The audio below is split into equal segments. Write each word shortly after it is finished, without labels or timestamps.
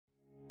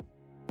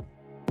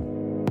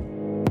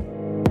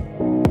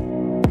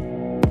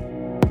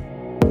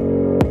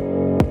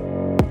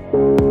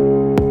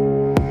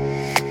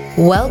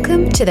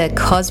Welcome to the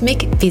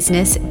Cosmic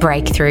Business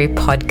Breakthrough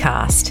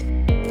Podcast.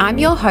 I'm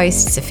your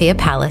host, Sophia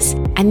Pallas,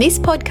 and this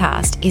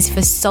podcast is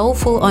for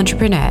soulful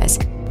entrepreneurs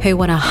who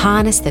want to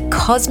harness the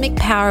cosmic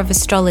power of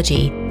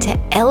astrology to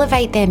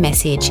elevate their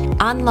message,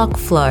 unlock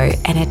flow,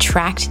 and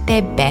attract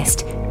their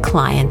best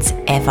clients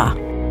ever.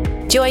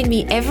 Join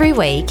me every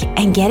week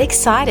and get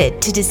excited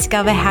to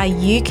discover how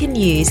you can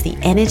use the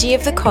energy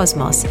of the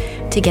cosmos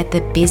to get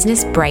the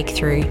business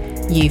breakthrough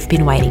you've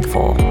been waiting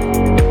for.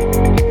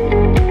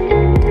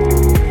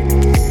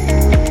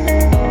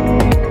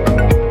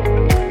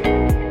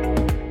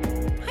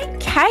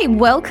 Okay,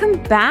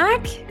 welcome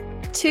back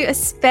to a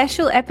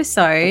special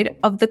episode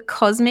of the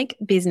Cosmic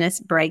Business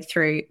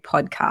Breakthrough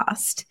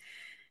Podcast.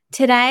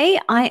 Today,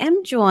 I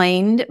am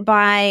joined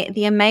by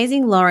the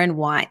amazing Lauren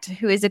White,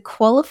 who is a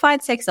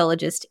qualified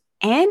sexologist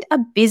and a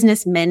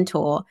business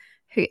mentor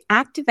who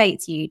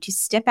activates you to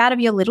step out of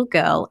your little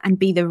girl and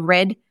be the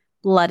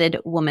red-blooded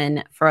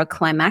woman for a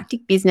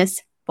climactic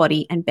business,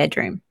 body, and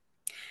bedroom.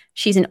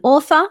 She's an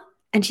author,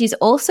 and she's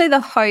also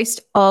the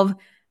host of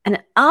an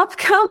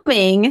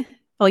upcoming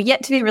or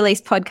yet to be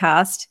released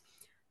podcast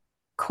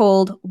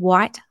called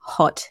White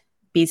Hot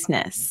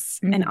Business.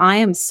 And I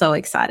am so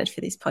excited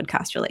for this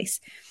podcast release.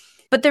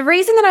 But the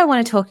reason that I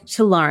want to talk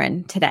to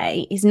Lauren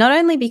today is not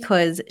only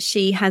because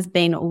she has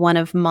been one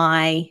of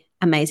my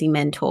amazing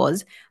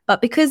mentors,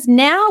 but because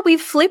now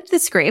we've flipped the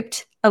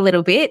script a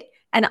little bit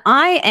and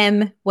I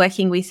am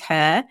working with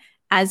her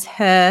as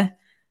her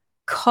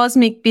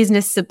cosmic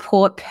business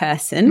support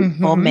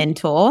person or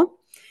mentor.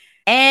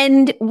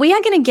 And we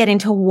are going to get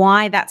into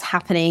why that's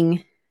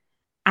happening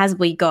as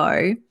we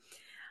go.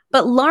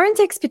 But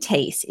Lauren's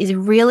expertise is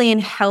really in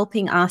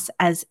helping us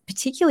as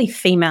particularly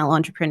female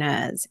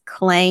entrepreneurs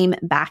claim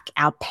back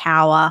our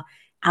power,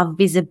 our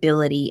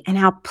visibility, and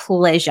our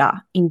pleasure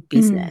in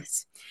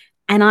business.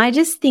 And I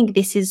just think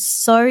this is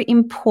so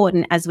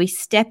important as we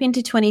step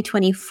into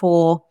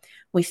 2024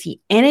 with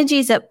the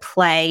energies at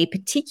play,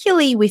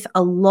 particularly with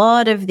a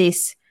lot of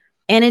this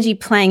energy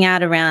playing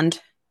out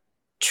around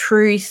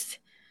truth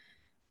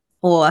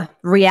or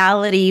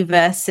reality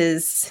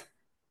versus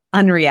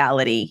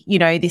unreality, you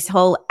know, this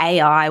whole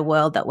AI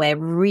world that we're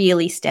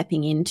really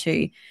stepping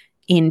into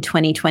in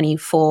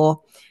 2024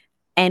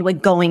 and we're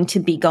going to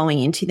be going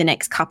into the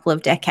next couple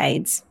of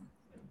decades.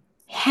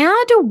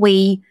 How do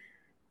we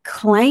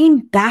claim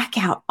back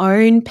our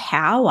own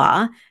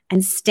power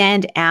and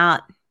stand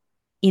out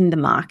in the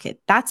market?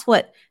 That's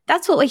what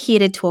we're here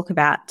to talk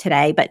about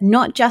today, but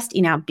not just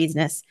in our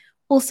business,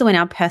 also in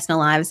our personal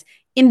lives,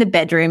 in the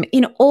bedroom,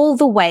 in all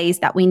the ways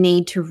that we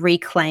need to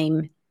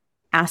reclaim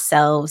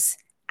ourselves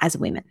as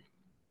women.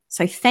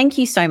 So thank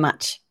you so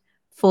much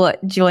for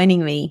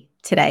joining me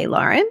today,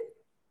 Lauren.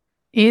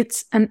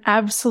 It's an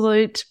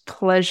absolute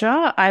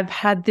pleasure. I've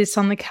had this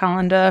on the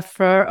calendar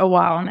for a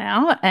while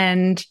now,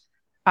 and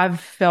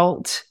I've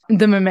felt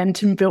the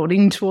momentum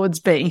building towards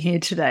being here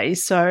today.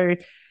 So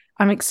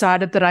I'm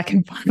excited that I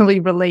can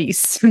finally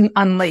release and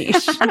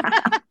unleash.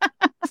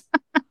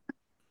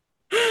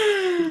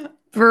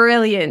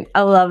 Brilliant.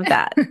 I love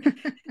that.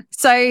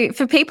 So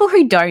for people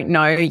who don't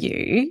know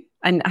you,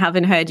 and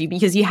haven't heard you,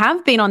 because you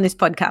have been on this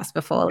podcast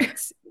before,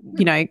 it's,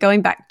 you know,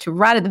 going back to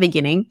right at the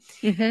beginning.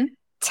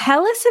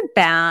 Tell us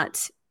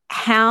about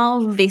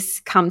how this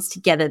comes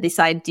together, this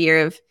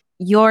idea of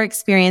your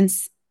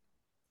experience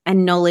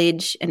and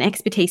knowledge and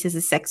expertise as a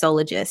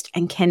sexologist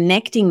and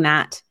connecting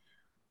that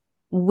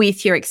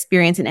with your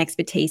experience and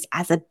expertise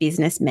as a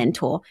business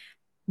mentor.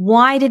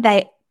 Why did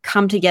they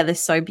come together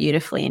so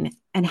beautifully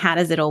and how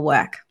does it all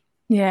work?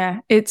 Yeah,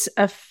 it's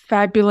a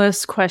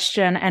fabulous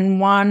question,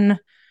 and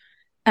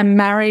a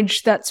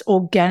marriage that's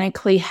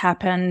organically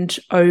happened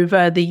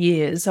over the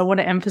years. I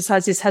want to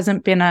emphasize this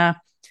hasn't been a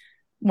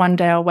one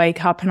day I'll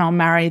wake up and I'll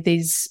marry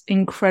these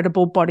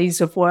incredible bodies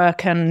of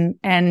work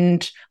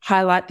and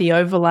highlight the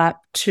overlap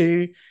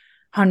to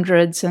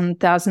hundreds and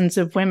thousands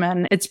of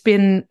women. It's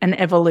been an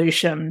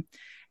evolution.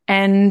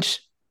 And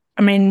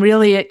I mean,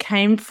 really it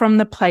came from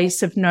the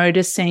place of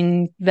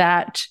noticing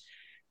that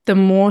the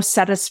more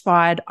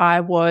satisfied I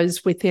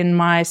was within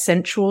my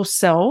sensual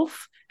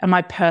self and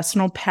my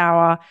personal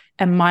power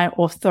and my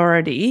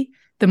authority,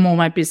 the more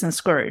my business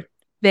grew.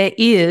 There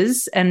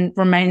is, and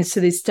remains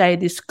to this day,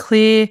 this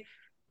clear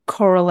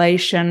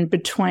correlation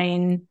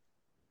between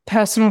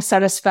personal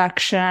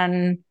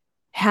satisfaction,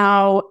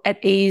 how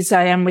at ease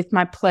I am with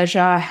my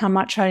pleasure, how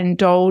much I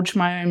indulge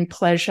my own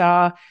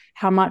pleasure,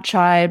 how much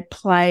I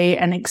play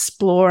and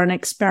explore and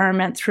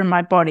experiment through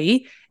my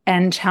body,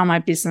 and how my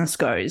business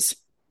goes.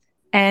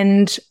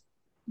 And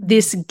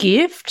this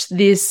gift,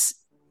 this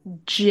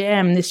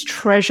gem, this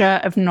treasure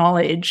of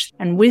knowledge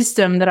and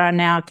wisdom that I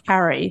now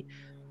carry,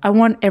 I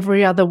want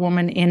every other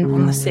woman in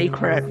on the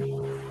secret.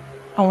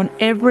 I want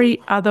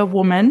every other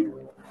woman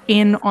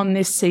in on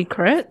this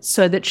secret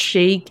so that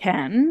she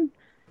can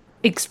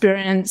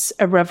experience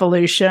a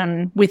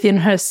revolution within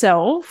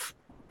herself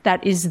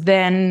that is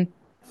then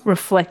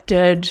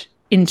reflected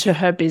into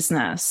her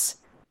business.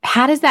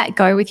 How does that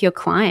go with your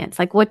clients?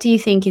 Like, what do you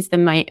think is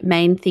the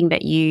main thing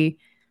that you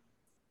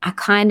are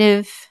kind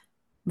of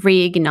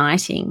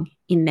reigniting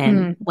in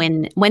them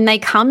when they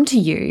come to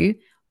you?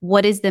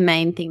 What is the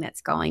main thing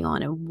that's going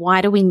on, and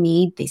why do we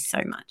need this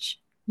so much?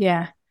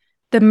 Yeah.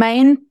 The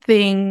main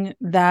thing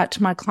that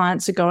my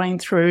clients are going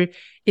through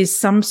is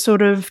some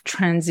sort of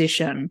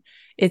transition.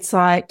 It's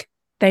like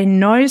they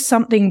know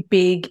something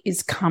big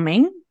is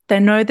coming.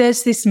 They know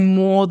there's this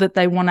more that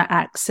they want to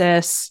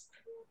access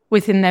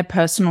within their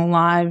personal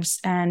lives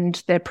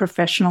and their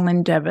professional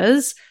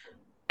endeavors.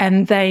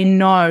 And they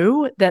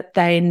know that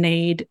they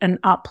need an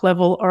up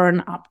level or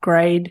an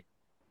upgrade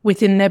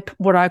within their,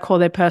 what I call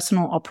their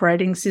personal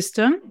operating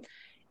system,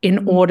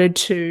 in order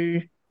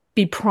to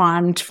be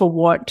primed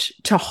for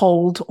to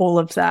hold all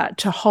of that,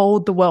 to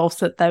hold the wealth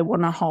that they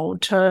want to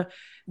hold, to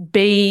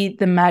be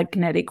the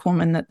magnetic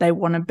woman that they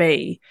want to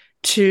be,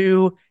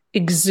 to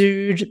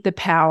exude the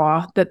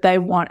power that they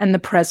want and the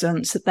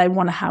presence that they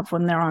want to have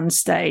when they're on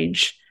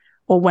stage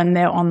or when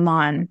they're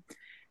online.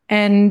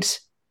 And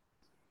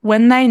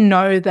when they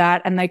know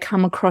that and they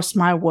come across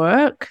my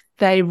work,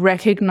 they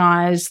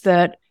recognize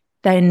that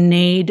they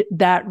need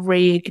that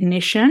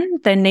reignition.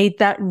 They need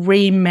that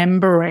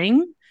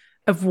remembering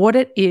of what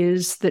it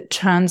is that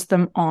turns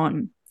them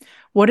on,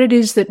 what it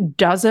is that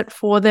does it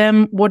for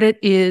them, what it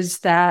is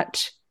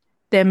that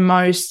they're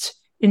most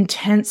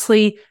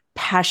intensely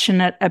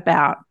passionate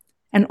about.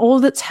 And all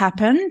that's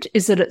happened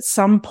is that at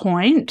some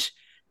point,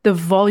 the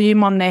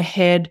volume on their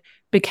head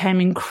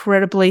became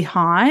incredibly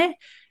high,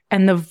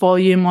 and the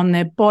volume on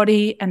their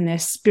body and their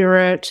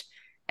spirit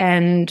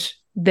and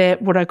their,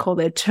 what I call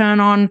their turn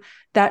on,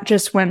 that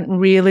just went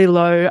really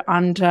low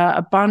under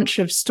a bunch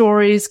of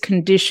stories,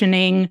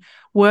 conditioning,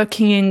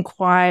 working in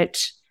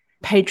quite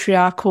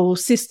patriarchal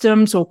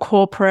systems or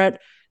corporate.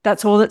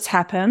 That's all that's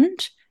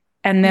happened.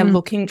 And they're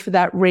looking for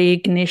that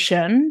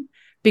reignition,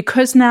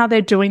 because now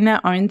they're doing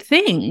their own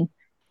thing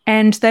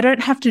and they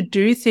don't have to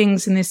do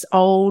things in this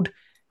old,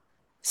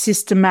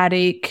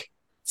 systematic,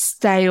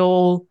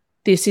 stale,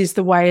 this is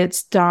the way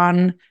it's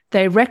done.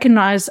 They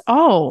recognize,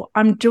 oh,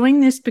 I'm doing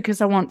this because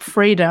I want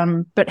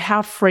freedom, but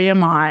how free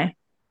am I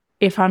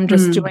if I'm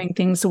just doing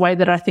things the way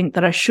that I think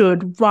that I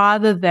should,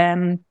 rather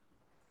than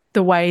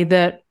the way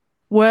that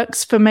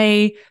works for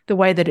me, the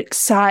way that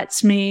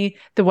excites me,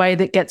 the way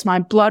that gets my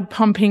blood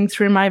pumping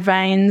through my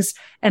veins.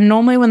 And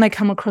normally when they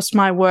come across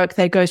my work,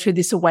 they go through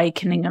this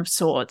awakening of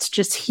sorts,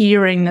 just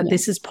hearing that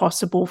this is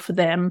possible for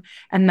them.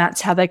 And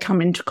that's how they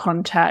come into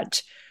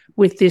contact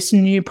with this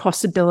new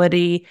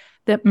possibility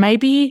that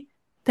maybe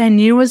they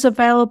knew was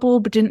available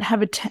but didn't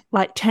have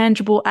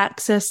tangible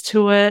access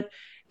to it.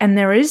 And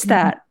there is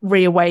that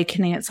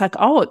reawakening. It's like,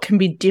 oh, it can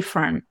be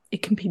different.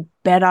 It can be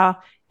better.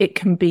 It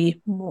can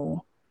be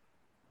more.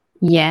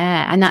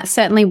 Yeah. And that's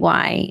certainly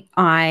why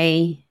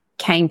I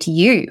came to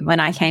you when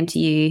I came to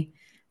you,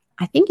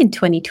 I think in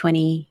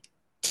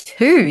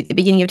 2022, the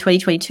beginning of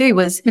 2022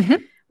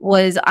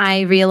 was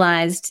I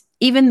realized,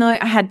 even though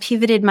I had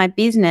pivoted my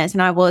business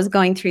and I was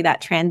going through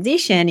that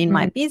transition in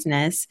my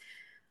business,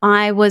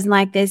 I was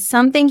like, there's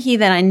something here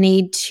that I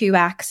need to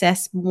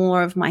access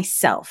more of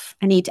myself.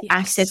 I need to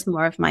access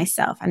more of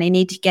myself, and I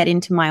need to get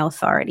into my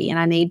authority, and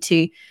I need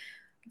to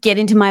get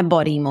into my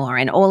body more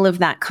and all of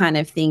that kind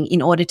of thing in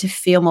order to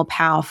feel more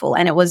powerful.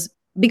 And it was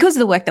because of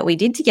the work that we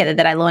did together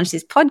that I launched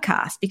this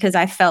podcast, because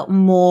I felt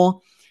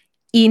more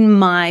in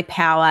my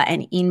power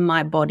and in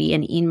my body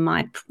and in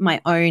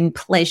my own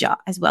pleasure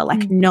as well,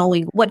 like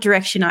knowing what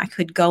direction I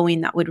could go in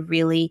that would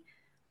really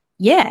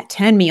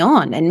turn me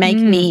on and make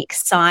me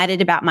excited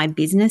about my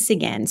business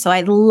again. So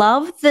I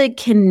love the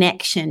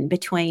connection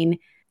between,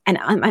 and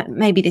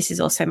maybe this is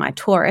also my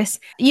Taurus,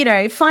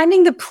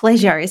 finding the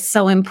pleasure is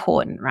so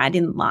important, right,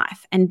 in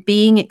life. And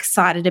being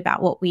excited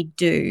about what we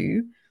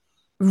do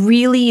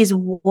really is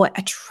what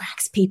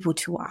attracts people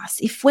to us.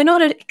 If we're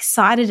not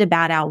excited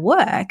about our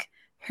work,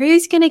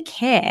 who's going to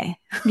care?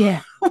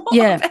 Yeah.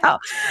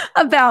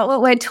 about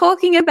what we're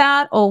talking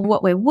about or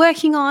what we're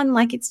working on.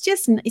 Like, it's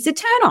a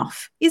turn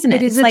off, isn't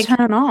it? It is a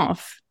turn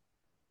off.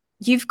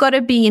 You've got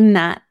to be in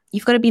that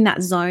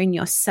zone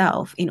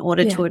yourself in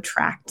order to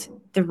attract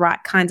the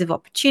right kinds of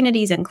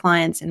opportunities and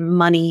clients and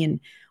money and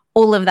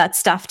all of that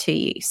stuff to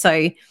you.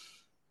 So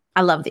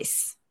I love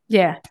this.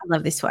 Yeah. I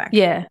love this work.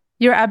 Yeah.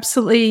 You're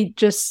absolutely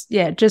just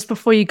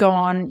before you go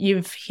on,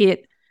 you've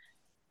hit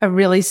a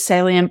really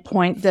salient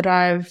point that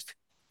I've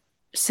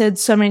said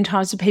so many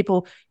times to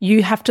people.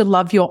 You have to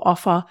love your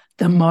offer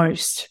the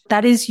most.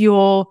 That is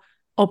your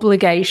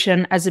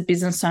obligation as a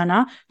business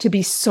owner, to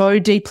be so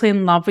deeply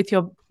in love with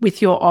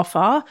your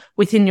offer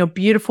within your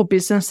beautiful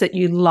business that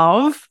you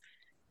love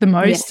the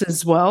most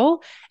as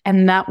well.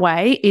 And that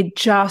way it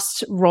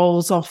just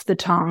rolls off the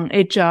tongue.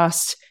 It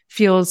just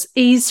feels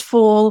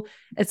easeful.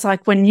 It's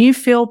like when you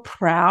feel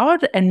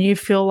proud and you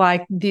feel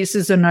like this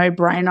is a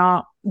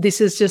no-brainer, this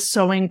is just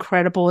so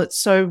incredible. It's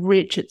so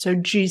rich. It's so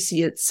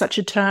juicy. It's such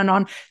a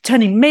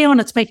turning me on.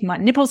 It's making my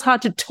nipples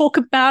hard to talk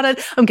about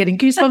it. I'm getting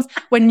goosebumps.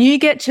 When you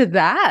get to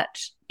that,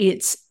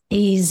 it's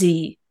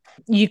easy.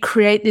 You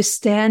create this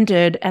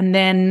standard, and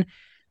then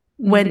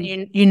when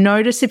you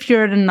notice if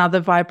you're at another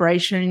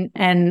vibration,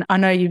 and I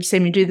know you've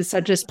seen me do this, I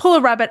just pull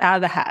a rabbit out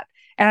of the hat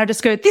and I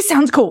just go, this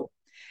sounds cool.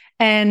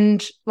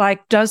 And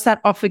like, does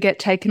that offer get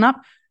taken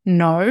up?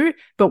 No.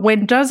 But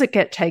when does it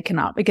get taken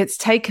up? It gets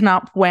taken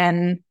up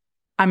when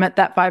I'm at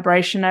that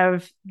vibration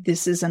of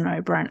this is a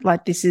no-brainer.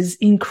 Like, this is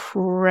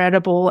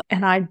incredible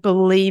and I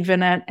believe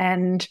in it.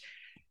 And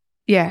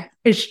yeah,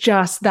 it's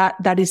just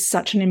that is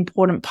such an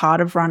important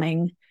part of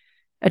running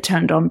a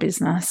turned on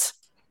business.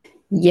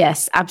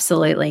 Yes,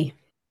 absolutely.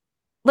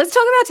 Let's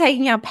talk about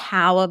taking our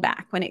power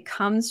back when it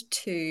comes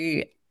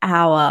to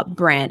our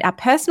brand, our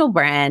personal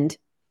brand,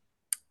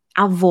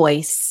 our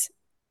voice,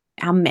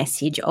 our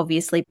message,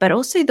 obviously, but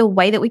also the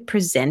way that we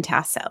present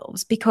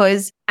ourselves.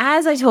 Because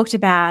as I talked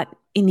about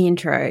in the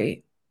intro,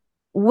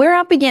 we're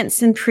up against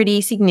some pretty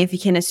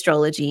significant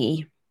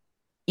astrology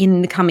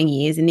in the coming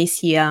years, in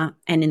this year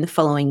and in the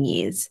following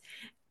years.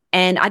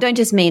 And I don't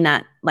just mean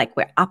that like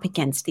we're up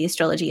against the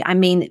astrology. I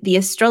mean the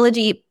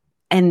astrology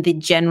and the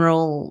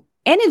general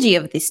energy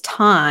of this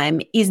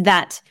time is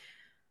that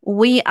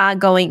we are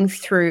going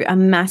through a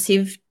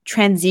massive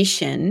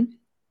transition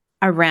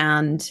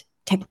around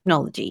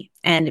technology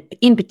and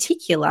in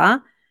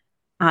particular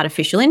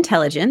artificial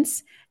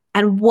intelligence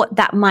and what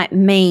that might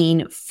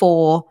mean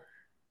for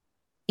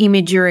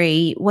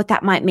imagery, what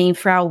that might mean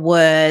for our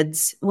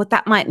words, what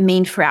that might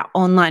mean for our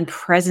online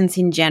presence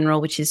in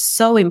general, which is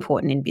so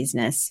important in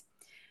business,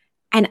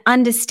 and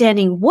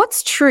understanding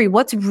what's true,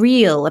 what's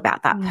real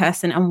about that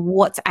person and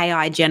what's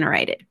AI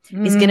generated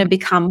is going to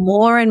become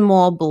more and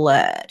more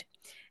blurred.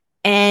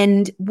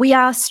 And we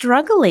are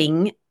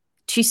struggling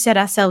to set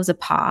ourselves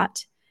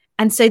apart.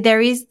 And so there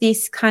is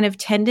this kind of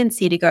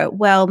tendency to go,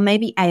 well,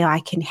 maybe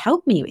AI can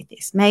help me with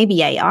this.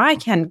 Maybe AI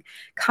can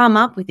come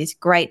up with this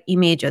great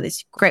image or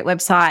this great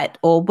website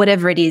or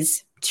whatever it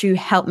is to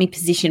help me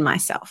position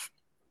myself.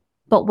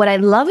 But what I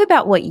love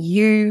about what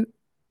you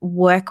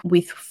work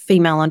with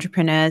female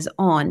entrepreneurs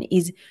on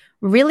is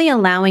really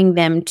allowing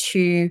them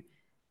to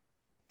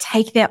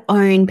take their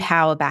own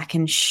power back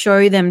and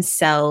show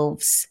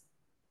themselves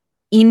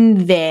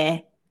in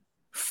their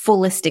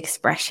fullest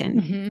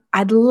expression. Mm-hmm.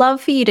 I'd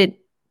love for you to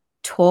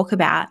talk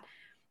about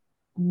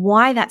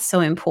why that's so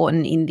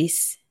important in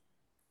this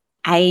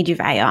age of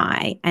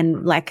AI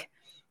and like,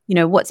 you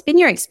know, what's been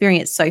your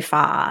experience so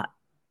far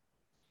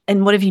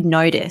and what have you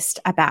noticed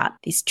about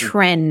this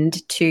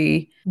trend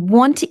to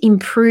want to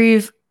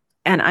improve,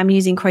 and I'm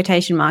using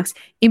quotation marks,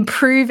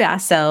 improve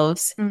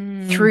ourselves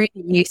through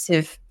the use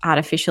of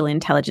artificial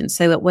intelligence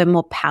so that we're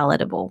more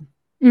palatable?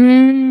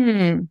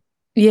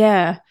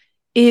 Yeah,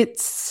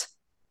 it's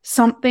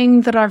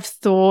something that I've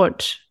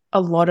thought a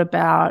lot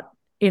about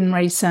in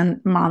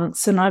recent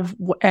months,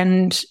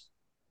 and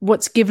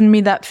what's given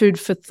me that food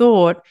for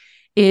thought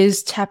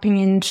is tapping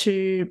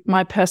into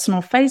my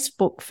personal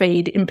Facebook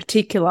feed in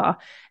particular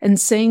and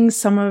seeing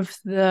some of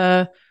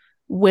the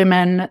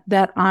women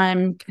that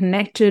I'm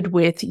connected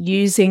with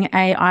using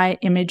AI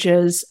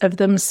images of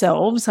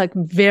themselves, like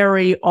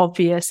very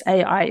obvious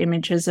AI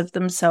images of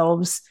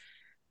themselves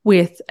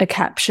with a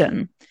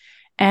caption.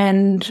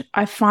 And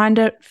I find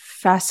it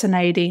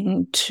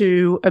fascinating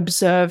to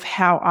observe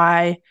how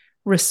I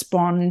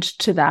respond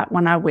to that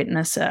when I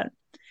witness it.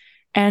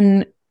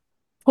 And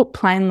put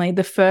plainly,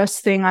 the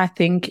first thing I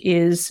think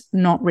is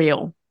not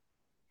real.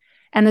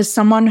 And as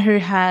someone who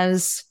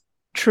has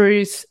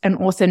truth and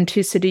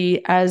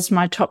authenticity as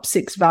my top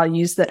 6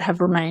 values that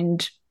have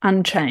remained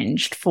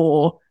unchanged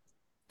for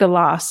the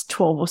last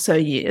 12 or so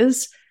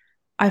years,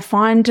 I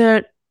find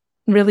it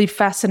really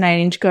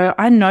fascinating to go,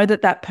 I know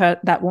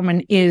that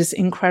woman is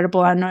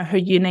incredible. I know her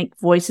unique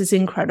voice is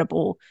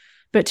incredible.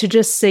 But to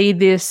just see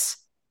this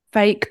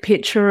fake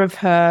picture of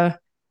her,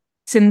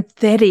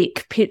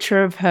 synthetic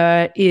picture of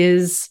her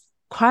is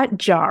quite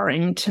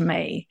jarring to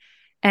me.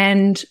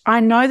 And I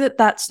know that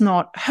that's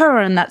not her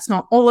and that's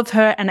not all of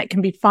her and it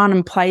can be fun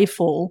and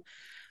playful.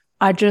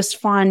 I just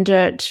find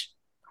it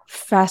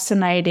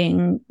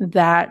fascinating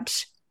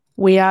that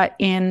we are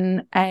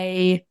in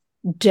a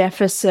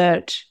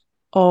deficit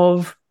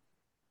of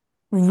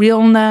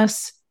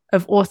realness,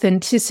 of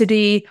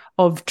authenticity,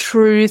 of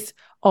truth,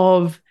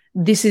 of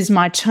this is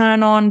my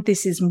turn on.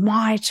 This is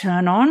my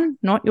turn on,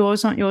 not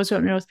yours, not yours,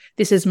 not yours.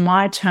 This is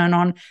my turn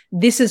on.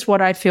 This is what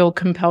I feel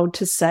compelled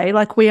to say.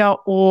 Like we are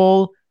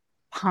all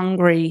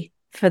hungry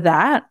for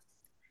that.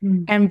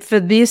 And for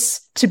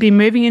this to be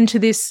moving into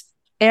this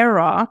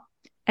era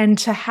and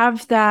to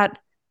have that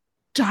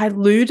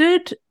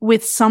diluted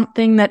with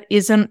something that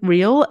isn't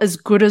real, as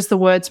good as the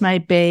words may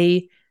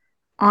be,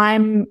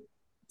 I'm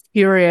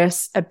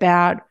curious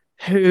about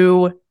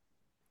who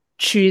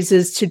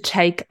chooses to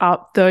take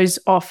up those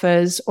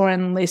offers or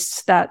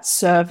enlist that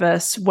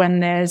service when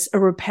there's a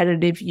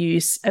repetitive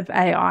use of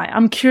AI.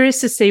 I'm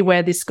curious to see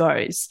where this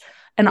goes.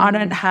 And I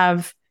don't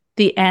have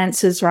the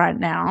answers right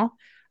now.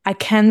 I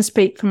can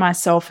speak for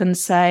myself and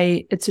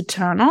say it's a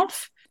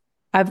turnoff.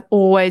 I've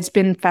always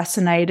been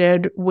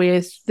fascinated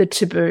with the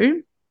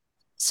taboo.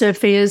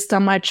 Sophia's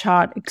done my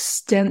chart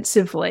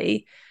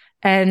extensively,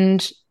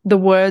 and the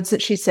words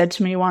that she said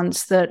to me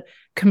once that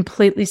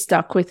completely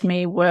stuck with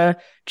me were,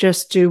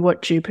 just do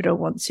what Jupiter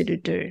wants you to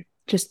do.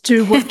 Just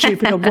do what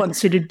Jupiter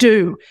wants you to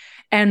do.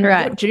 And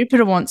what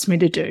Jupiter wants me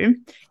to do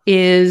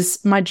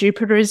is my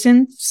Jupiter is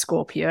in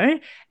Scorpio,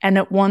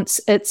 and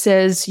it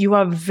says you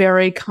are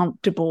very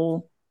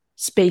comfortable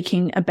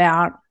speaking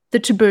about the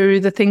taboo,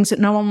 the things that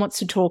no one wants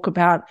to talk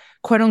about,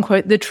 quote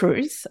unquote, the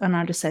truth. And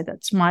I just say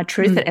that's my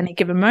truth at any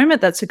given moment.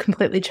 That's a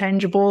completely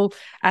changeable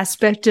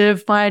aspect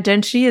of my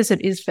identity, as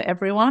it is for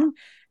everyone.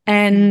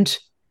 And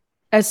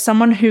as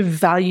someone who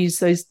values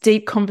those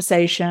deep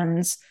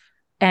conversations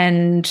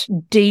and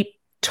deep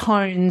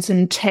tones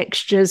and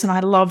textures, and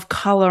I love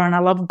color and I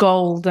love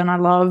gold and I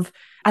love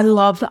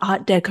the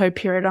Art Deco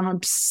period. I'm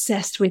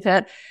obsessed with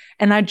it.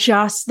 And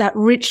that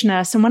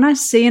richness. And when I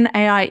see an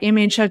AI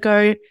image, I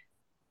go,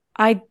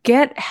 I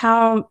get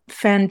how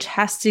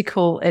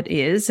fantastical it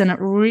is. And it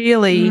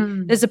really,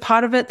 there's a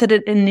part of it that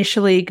it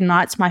initially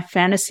ignites my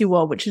fantasy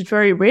world, which is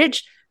very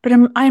rich. But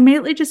I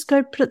immediately just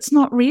go, but it's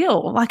not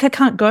real. Like I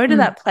can't go to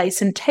that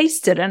place and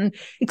taste it and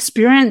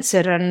experience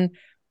it and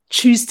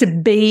choose to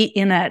be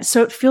in it.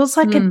 So it feels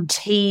like a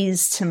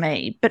tease to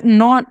me, but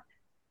not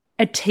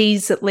a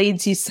tease that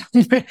leads you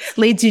somewhere,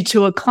 leads you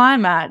to a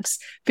climax.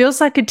 Feels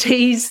like a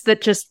tease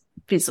that just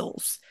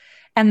fizzles.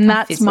 And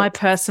that's my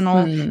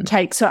personal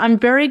take. So I'm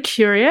very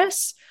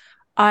curious.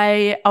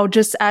 I'll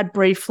just add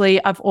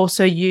briefly, I've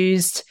also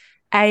used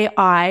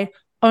AI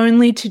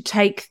only to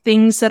take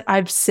things that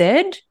I've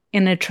said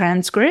in a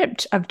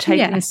transcript. I've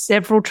taken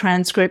several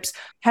transcripts,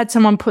 had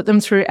someone put them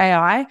through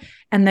AI,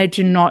 and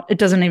it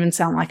doesn't even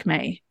sound like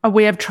me.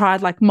 We have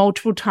tried like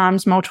multiple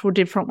times, multiple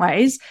different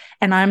ways,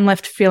 and I'm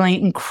left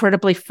feeling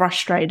incredibly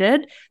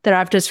frustrated that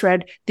I've just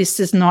read, this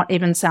does not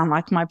even sound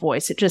like my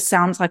voice. It just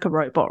sounds like a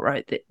robot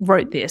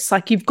wrote this.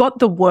 Like you've got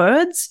the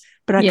words,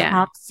 but I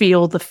can't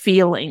feel the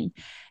feeling.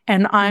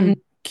 And I'm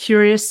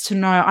curious to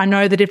know, I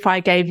know that if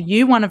I gave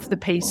you one of the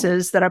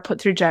pieces that I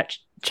put through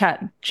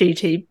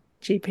GPT,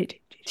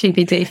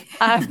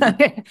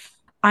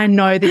 I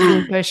know that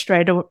you'll go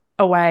straight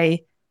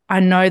away. I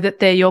know that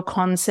they're your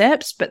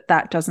concepts, but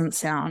that doesn't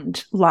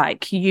sound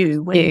like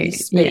you when you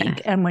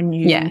speak and when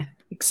you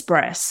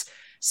express.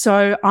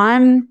 So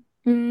I'm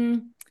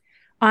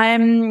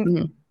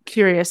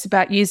curious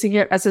about using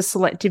it as a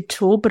selective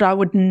tool, but I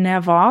would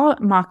never,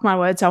 mark my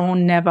words, I will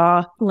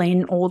never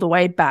lean all the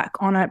way back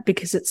on it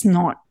because it's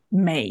not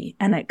me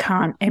and it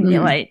can't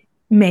emulate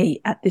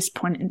me at this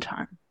point in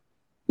time.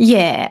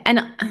 Yeah.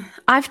 And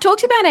I've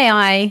talked about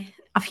AI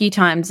a few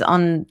times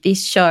on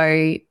this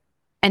show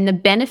and the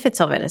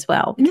benefits of it as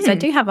well, because I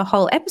do have a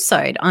whole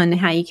episode on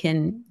how you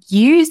can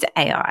use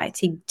AI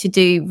to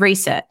do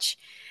research.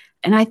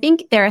 And I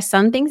think there are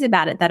some things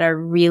about it that are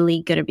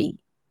really going to be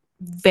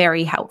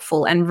very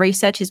helpful. And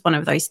research is one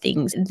of those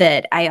things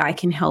that AI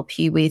can help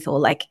you with, or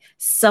like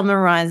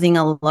summarizing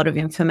a lot of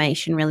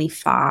information really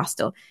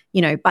fast, or,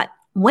 but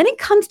when it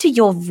comes to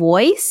your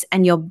voice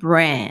and your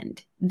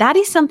brand, that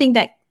is something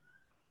that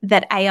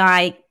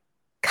AI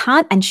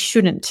can't and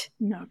shouldn't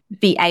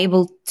be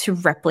able to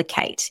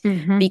replicate,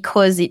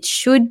 because it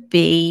should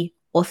be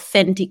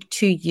authentic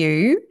to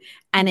you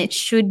and it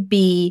should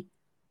be,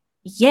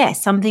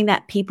 something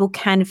that people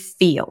can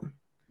feel.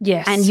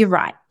 Yes. And you're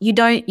right. You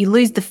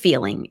lose the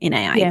feeling in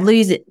AI. You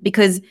lose it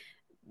because,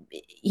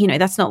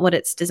 that's not what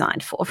it's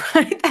designed for,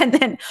 right? And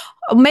then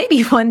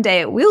maybe one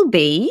day it will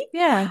be.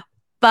 Yeah.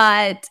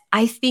 But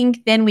I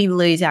think then we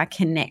lose our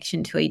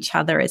connection to each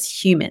other as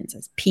humans,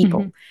 as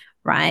people,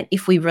 right?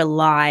 If we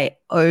rely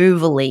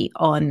overly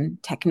on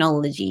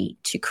technology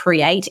to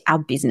create our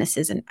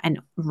businesses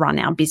and run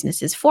our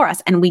businesses for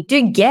us. And we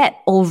do get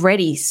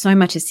already so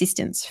much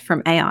assistance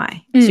from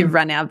AI to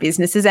run our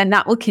businesses, and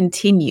that will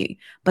continue.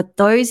 But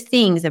those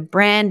things, the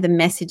brand, the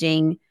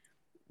messaging,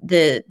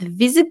 the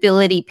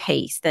visibility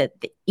piece, the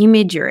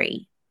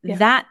imagery,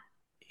 that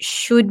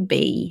should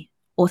be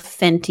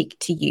authentic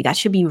to you. That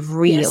should be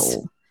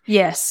real.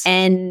 Yes.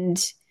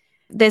 And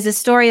there's a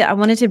story that I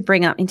wanted to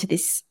bring up into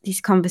this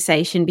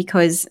conversation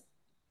because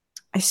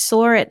I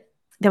saw it.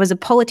 There was a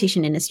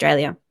politician in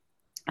Australia,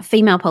 a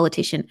female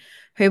politician,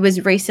 who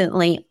was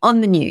recently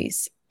on the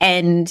news,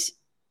 and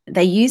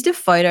they used a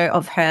photo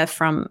of her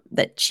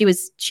she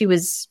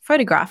was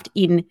photographed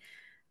in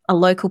a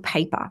local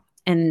paper,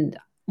 and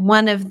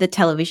one of the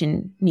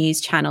television news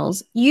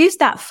channels used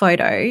that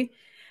photo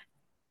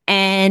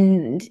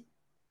and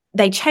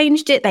they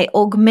changed it. They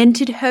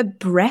augmented her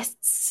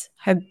breasts.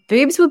 Her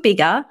boobs were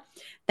bigger.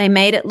 They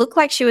made it look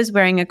like she was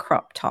wearing a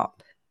crop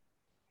top.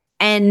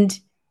 And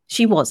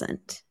she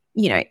wasn't,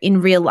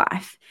 in real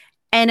life.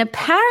 And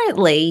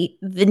apparently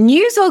the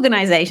news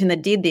organization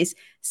that did this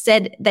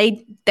said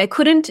they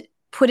couldn't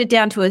put it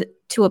down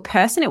to a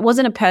person. It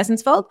wasn't a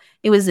person's fault.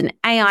 It was an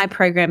AI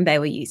program they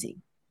were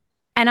using.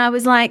 And I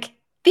was like,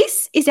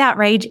 this is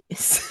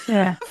outrageous.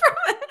 Yeah.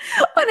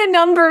 On a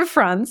number of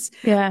fronts.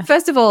 Yeah.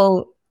 First of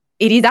all,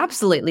 it is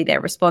absolutely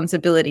their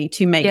responsibility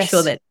to make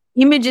sure that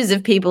images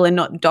of people are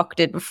not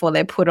doctored before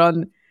they're put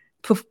on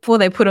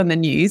the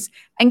news.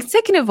 And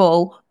second of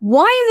all,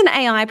 why is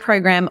an AI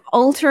program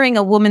altering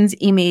a woman's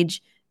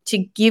image to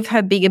give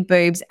her bigger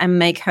boobs and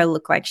make her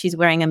look like she's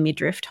wearing a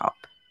midriff top?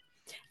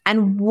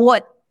 And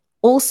what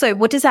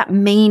does that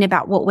mean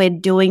about what we're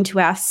doing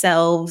to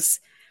ourselves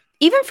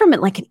even from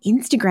like an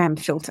Instagram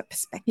filter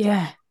perspective.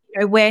 Yeah.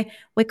 You know, where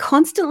we're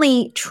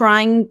constantly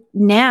trying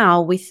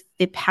now with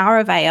the power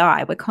of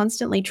AI, we're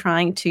constantly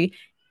trying to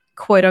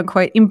quote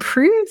unquote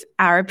improve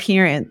our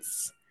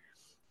appearance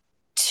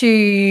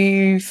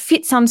to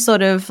fit some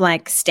sort of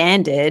like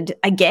standard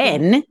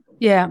again.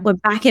 Yeah. We're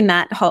back in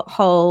that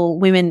whole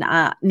women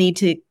need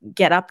to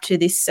get up to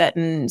this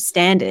certain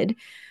standard.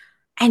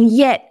 And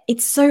yet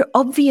it's so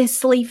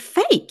obviously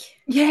fake.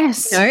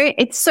 Yes. You know,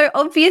 it's so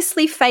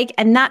obviously fake.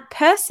 And that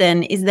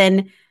person is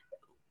then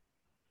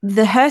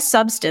her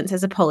substance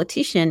as a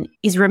politician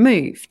is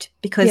removed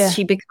because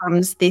she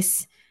becomes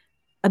this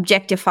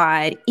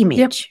objectified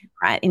image,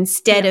 right?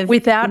 Instead of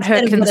without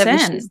her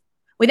consent.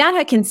 Without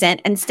her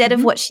consent, instead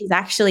of what she's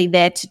actually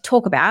there to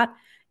talk about,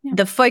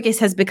 the focus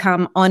has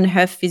become on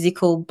her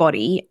physical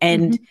body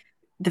and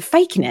the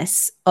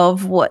fakeness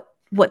of what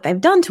they've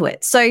done to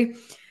it. So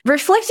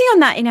reflecting on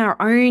that in our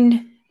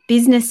own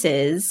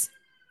businesses,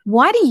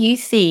 why do you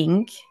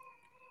think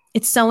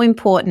it's so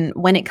important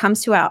when it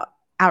comes to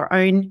our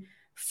own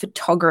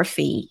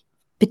photography,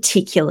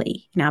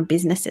 particularly in our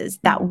businesses,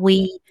 that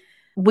we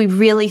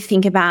really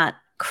think about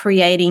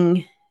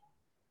creating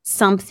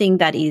something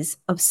that is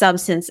of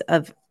substance,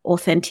 of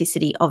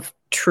authenticity, of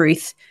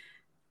truth,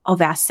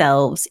 of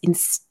ourselves,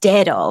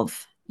 instead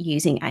of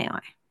using AI?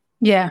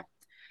 Yeah.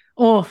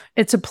 Oh,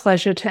 it's a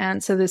pleasure to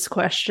answer this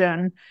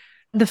question.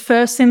 The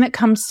first thing that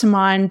comes to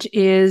mind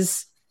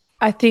is,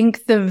 I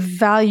think the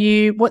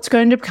value, what's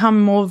going to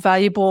become more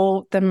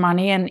valuable than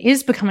money and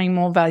is becoming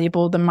more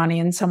valuable than money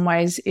in some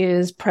ways,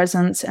 is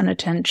presence and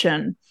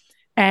attention.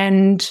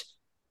 And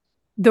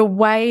the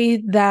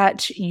way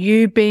that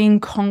you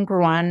being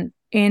congruent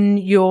in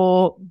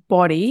your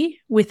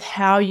body with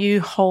how you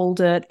hold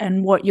it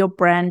and what your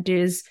brand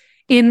is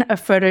in a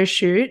photo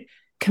shoot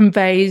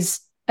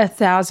conveys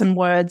 1,000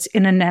 words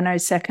in a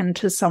nanosecond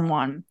to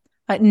someone.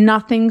 Like,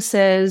 nothing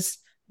says,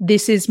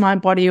 this is my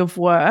body of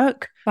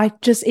work. Like,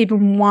 just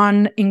even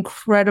one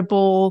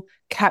incredible,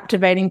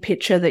 captivating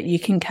picture that you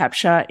can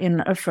capture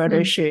in a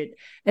photo shoot.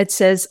 It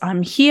says,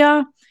 I'm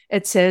here.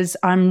 It says,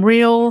 I'm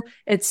real.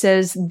 It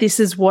says, this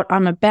is what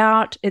I'm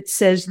about. It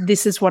says,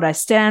 this is what I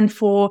stand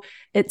for.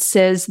 It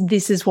says,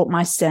 this is what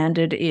my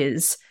standard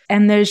is.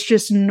 And there's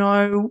just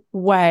no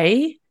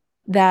way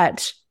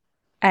that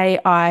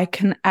AI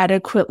can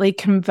adequately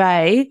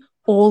convey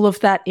all of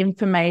that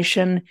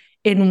information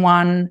in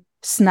one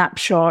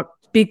snapshot,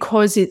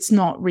 because it's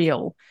not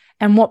real.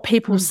 And what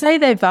people say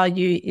they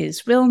value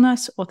is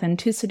realness,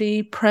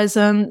 authenticity,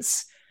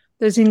 presence,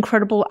 those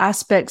incredible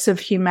aspects of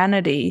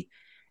humanity.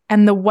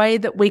 And the way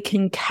that we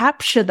can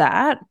capture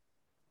that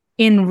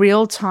in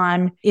real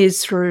time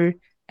is through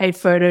a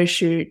photo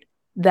shoot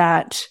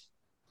that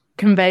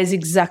conveys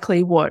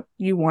exactly what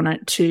you want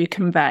it to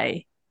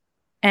convey.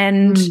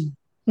 And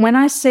when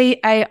I see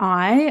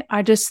AI,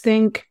 I just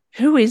think,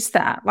 who is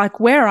that? Like,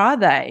 where are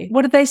they?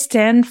 What do they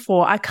stand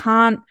for? I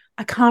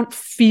can't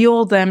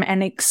feel them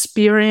and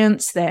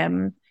experience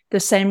them the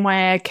same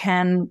way I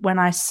can when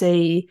I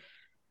see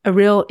a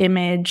real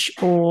image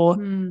or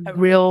a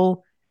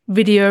real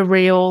video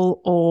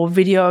reel or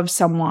video of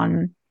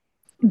someone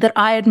that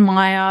I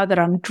admire, that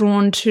I'm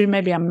drawn to,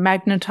 maybe I'm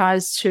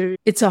magnetized to.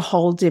 It's a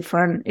whole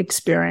different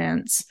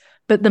experience.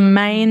 But the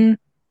main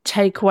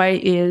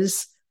takeaway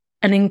is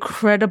an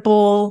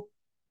incredible,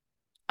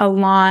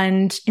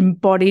 aligned,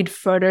 embodied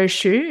photo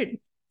shoot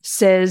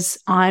says,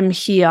 I'm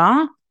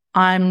here,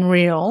 I'm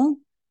real,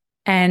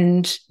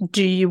 and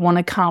do you want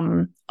to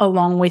come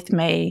along with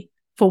me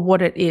for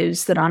what it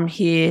is that I'm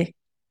here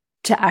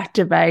to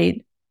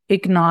activate,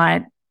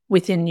 ignite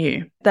within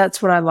you?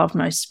 That's what I love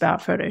most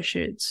about photo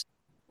shoots.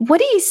 What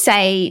do you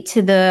say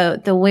to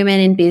the women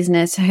in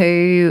business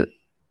who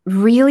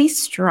really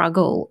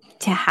struggle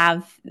to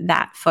have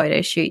that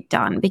photo shoot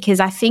done? Because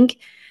I think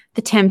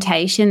the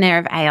temptation there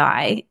of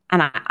AI,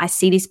 and I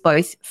see this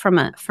both from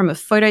a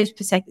photos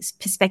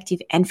perspective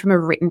and from a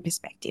written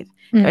perspective.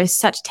 There is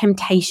such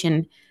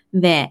temptation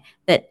there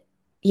that,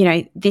 you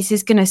know, this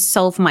is going to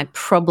solve my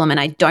problem and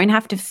I don't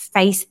have to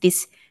face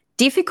this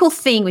difficult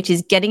thing, which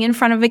is getting in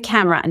front of a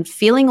camera and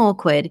feeling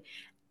awkward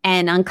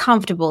and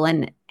uncomfortable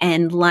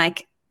and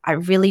like, I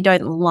really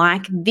don't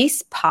like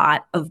this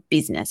part of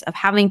business, of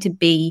having to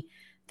be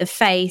the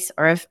face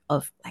or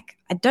of like,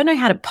 I don't know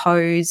how to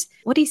pose.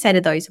 What do you say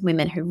to those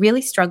women who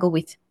really struggle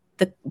with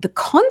the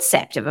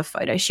concept of a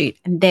photo shoot,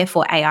 and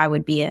therefore AI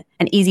would be an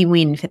easy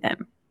win for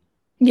them?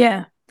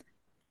 Yeah,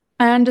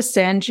 I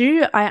understand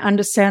you. I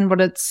understand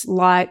what it's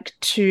like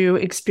to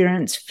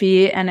experience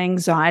fear and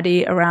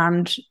anxiety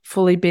around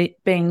fully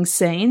being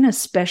seen,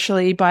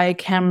 especially by a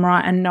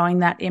camera, and knowing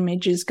that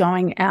image is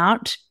going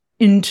out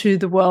into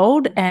the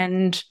world,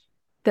 and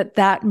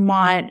that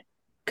might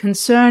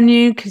concern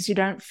you because you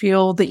don't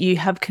feel that you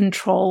have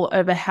control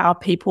over how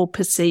people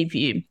perceive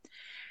you.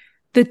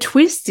 The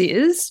twist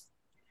is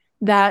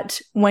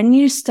that when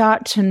you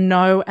start to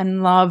know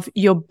and love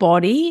your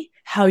body,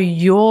 how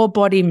your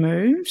body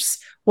moves,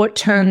 what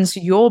turns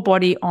your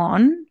body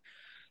on,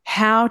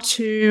 how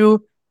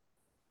to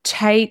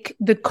take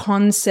the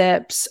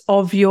concepts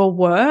of your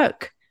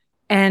work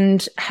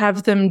and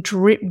have them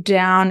drip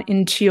down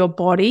into your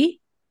body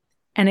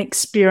and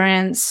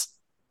experience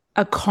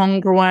a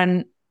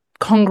congruent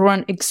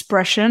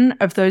expression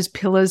of those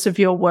pillars of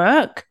your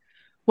work.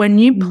 When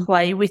you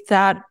play with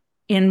that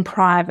in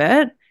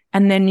private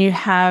and then you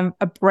have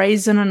a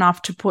brazen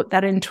enough to put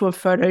that into a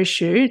photo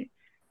shoot,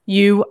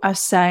 you are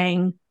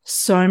saying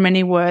so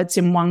many words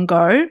in one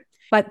go.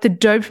 Like the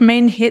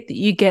dopamine hit that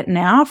you get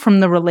now from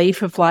the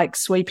relief of like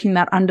sweeping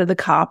that under the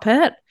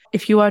carpet,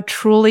 if you are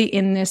truly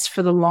in this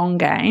for the long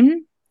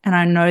game, and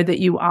I know that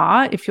you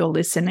are if you're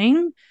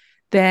listening,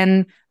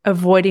 then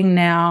avoiding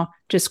now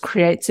just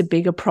creates a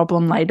bigger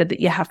problem later that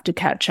you have to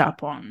catch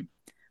up on.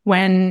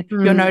 When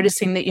you're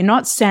noticing that you're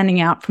not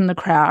standing out from the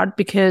crowd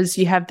because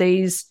you have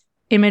these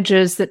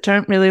images that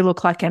don't really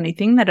look like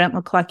anything, they don't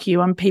look like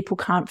you, and people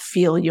can't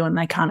feel you and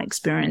they can't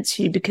experience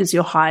you because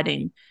you're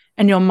hiding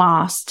and you're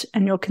masked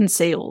and you're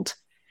concealed.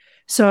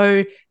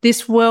 So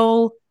this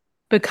will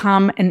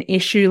become an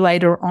issue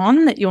later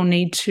on that you'll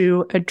need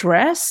to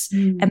address,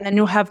 and then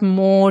you'll have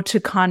more to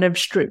kind of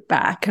strip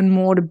back and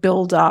more to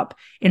build up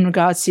in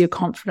regards to your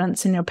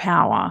confidence and your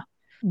power.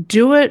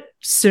 Do it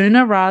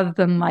sooner rather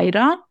than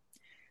later.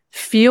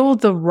 Feel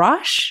the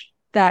rush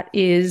that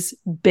is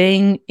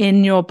being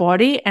in your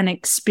body and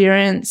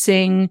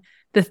experiencing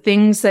the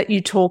things that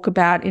you talk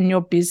about in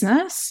your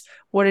business,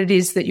 what it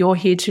is that you're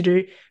here to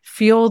do.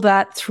 Feel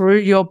that through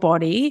your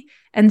body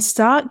and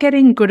start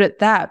getting good at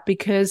that,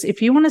 because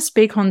if you want to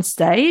speak on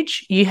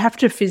stage, you have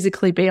to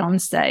physically be on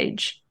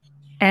stage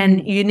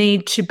and you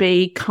need to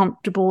be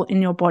comfortable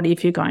in your body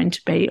if you're going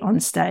to be on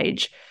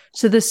stage.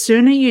 So the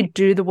sooner you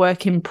do the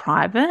work in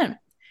private,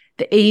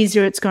 the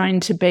easier it's going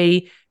to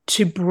be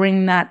to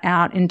bring that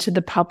out into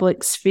the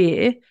public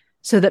sphere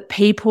so that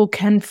people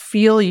can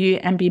feel you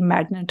and be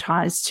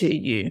magnetized to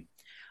you.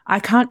 I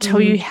can't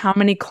tell you how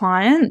many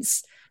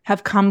clients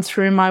have come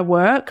through my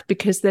work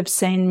because they've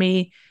seen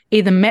me,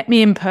 either met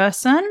me in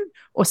person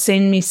or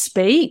seen me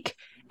speak,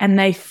 and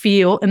they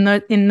feel in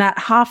that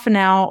half an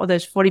hour or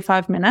those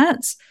 45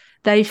 minutes,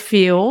 they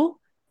feel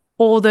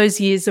all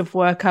those years of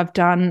work I've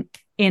done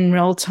in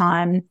real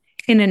time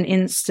in an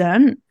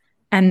instant,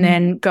 and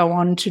then go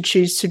on to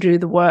choose to do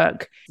the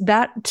work.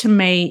 That to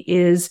me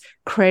is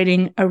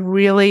creating a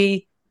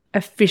really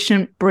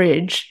efficient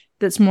bridge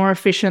that's more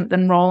efficient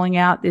than rolling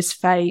out this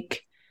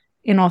fake,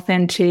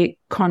 inauthentic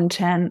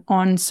content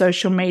on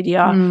social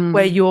media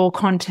where your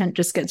content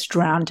just gets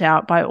drowned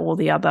out by all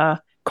the other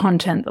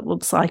content that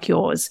looks like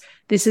yours.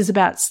 This is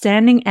about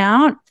standing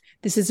out.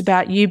 This is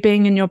about you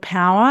being in your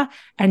power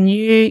and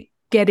you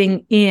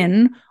getting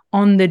in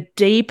on the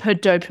deeper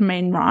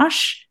dopamine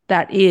rush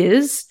that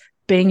is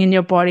being in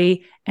your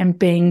body and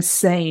being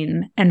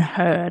seen and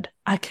heard.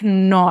 I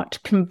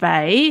cannot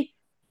convey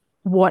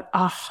what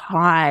a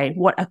high,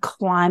 what a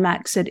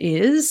climax it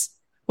is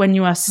when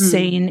you are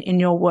seen in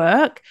your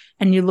work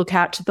and you look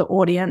out to the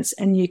audience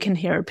and you can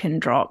hear a pin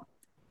drop.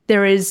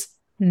 There is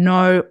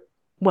no,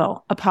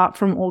 well, apart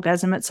from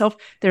orgasm itself,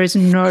 there is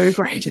no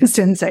greater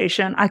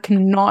sensation. I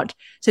cannot.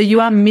 So you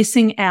are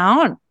missing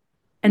out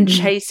and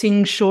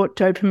chasing short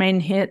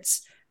dopamine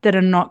hits that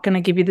are not going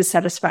to give you the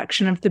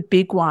satisfaction of the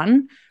big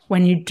one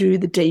when you do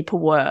the deeper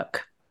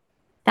work.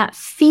 That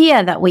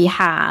fear that we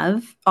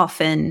have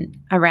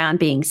often around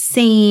being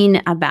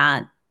seen,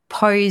 about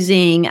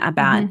posing,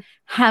 about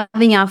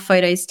having our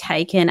photos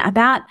taken,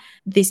 about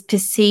this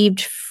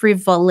perceived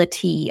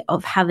frivolity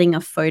of having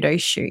a photo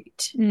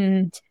shoot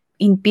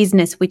in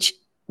business, which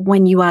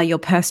when you are your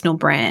personal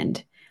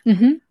brand,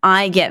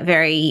 I get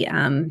very,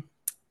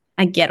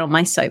 I get on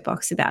my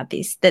soapbox about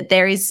this, that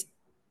there is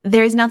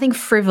nothing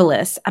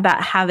frivolous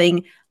about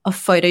having a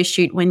photo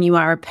shoot when you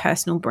are a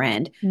personal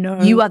brand.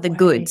 No, you are the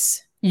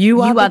goods.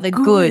 You are the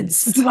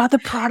goods. You are the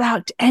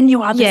product and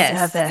you are the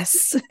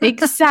service.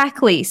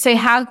 Exactly. So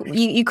how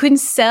you couldn't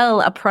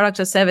sell a product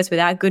or service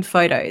without good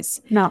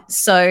photos. No.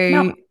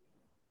 So,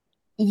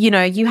 you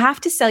know, you have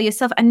to sell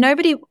yourself, and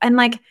nobody, and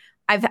like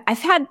I've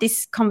had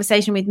this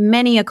conversation with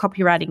many a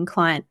copywriting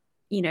client,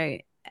 you know,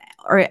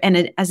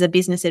 as a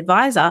business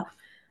advisor.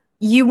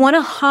 You want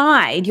to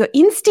hide. Your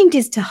instinct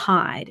is to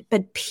hide,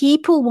 but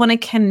people want to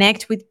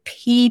connect with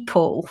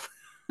people.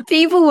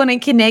 People want to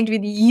connect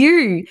with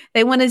you.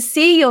 They want to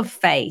see your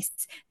face.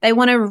 They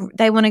want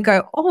to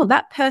go, oh,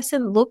 that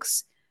person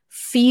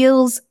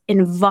feels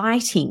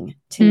inviting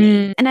to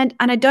me. And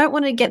I don't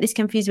want to get this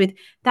confused with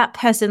that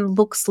person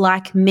looks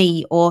like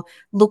me or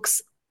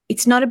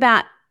it's not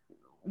about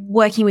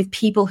working with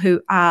people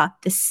who are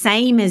the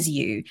same as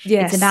you.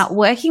 Yes. It's about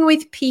working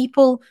with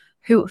people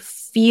who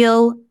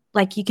feel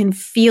like you can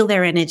feel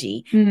their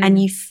energy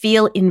and you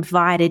feel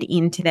invited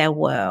into their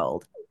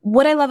world.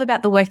 What I love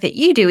about the work that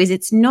you do is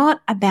it's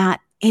not about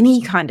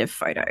any kind of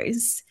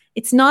photos.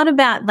 It's not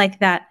about like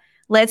that,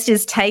 let's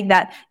just take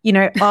that, you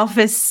know,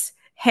 office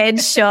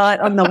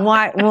headshot on the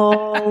white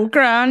wall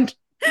ground,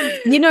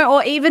 you know,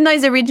 or even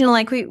those original,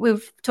 like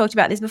we've talked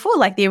about this before,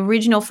 like the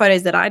original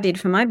photos that I did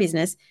for my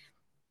business.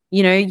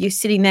 You know, you're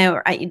sitting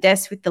there at your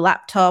desk with the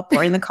laptop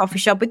or in the coffee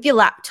shop with your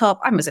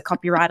laptop. I was a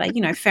copywriter,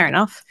 you know, fair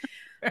enough.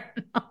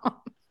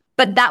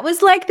 But that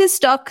was like the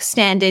stock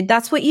standard.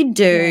 That's what you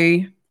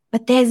do. Yeah.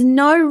 But there's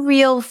no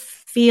real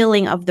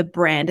feeling of the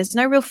brand. There's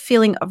no real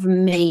feeling of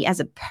me as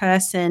a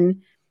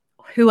person,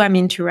 who I'm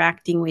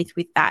interacting with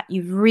that.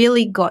 You've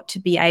really got to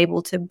be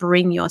able to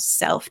bring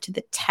yourself to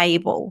the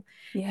table.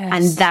 Yes.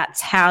 And that's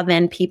how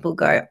then people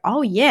go,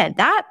 oh yeah,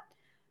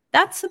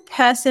 that's a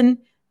person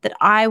that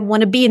I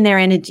want to be in their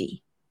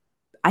energy.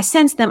 I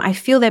sense them. I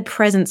feel their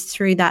presence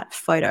through that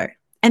photo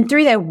and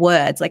through their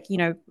words. Like,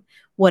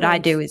 what I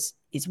do is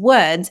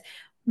words,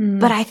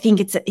 but I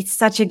think it's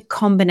such a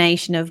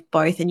combination of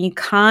both. And you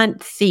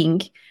can't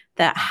think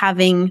that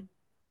having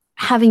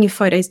your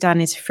photos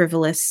done is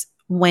frivolous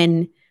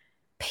when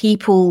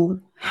people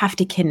have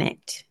to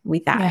connect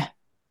with that,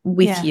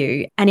 with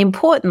you. And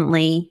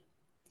importantly,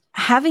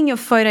 having your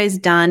photos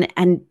done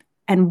and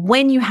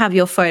when you have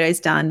your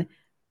photos done,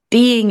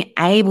 being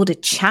able to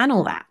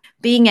channel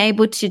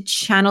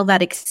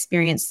that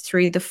experience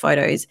through the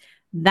photos,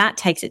 that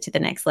takes it to the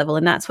next level.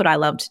 And that's what I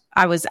loved.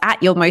 I was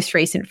at your most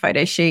recent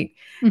photo shoot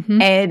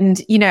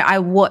and, I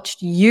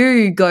watched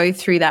you go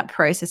through that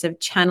process of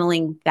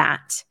channeling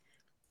that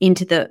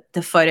into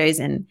the photos.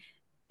 And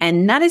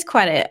that is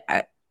quite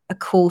a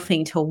cool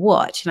thing to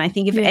watch. And I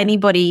think if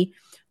anybody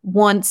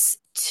wants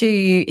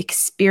to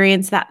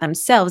experience that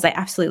themselves, they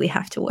absolutely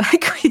have to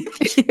work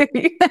with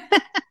you.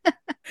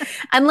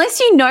 Unless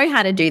you know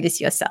how to do this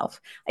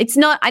yourself. It's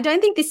not, I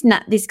don't think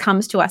this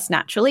comes to us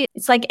naturally.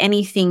 It's like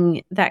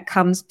anything that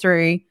comes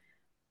through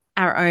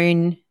our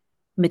own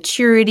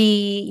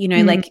maturity,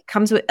 like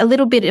comes with a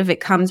little bit of it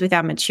comes with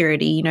our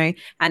maturity,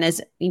 and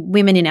as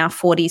women in our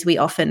 40s,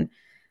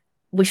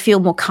 we feel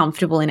more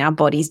comfortable in our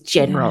bodies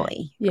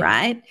generally,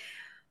 right?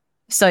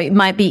 So it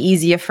might be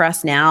easier for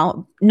us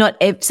now.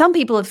 Some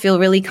people feel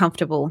really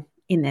comfortable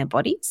in their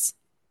bodies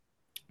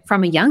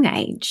from a young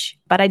age,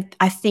 but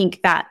I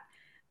think that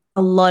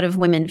a lot of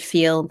women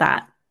feel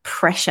that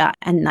pressure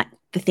and that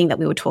the thing that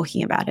we were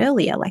talking about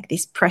earlier, like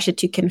this pressure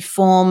to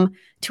conform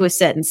to a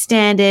certain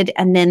standard,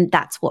 and then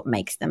that's what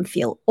makes them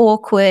feel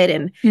awkward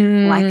and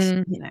like,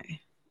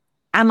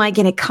 am I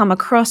going to come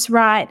across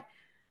right?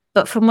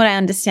 But from what I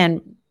understand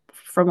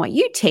from what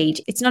you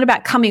teach, it's not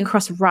about coming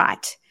across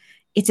right.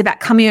 It's about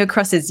coming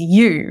across as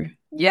you.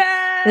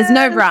 Yes. There's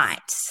no right.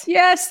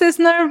 Yes, there's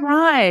no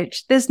right.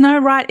 There's no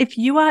right. If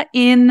you are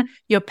in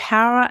your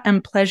power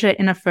and pleasure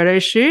in a photo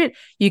shoot,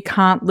 you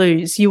can't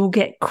lose. You will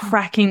get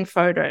cracking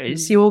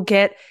photos. You will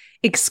get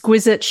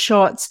exquisite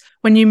shots.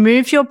 When you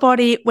move your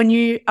body, when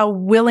you are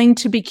willing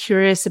to be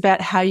curious about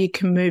how you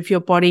can move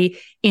your body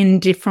in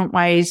different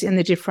ways in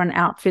the different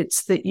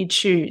outfits that you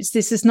choose.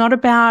 This is not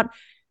about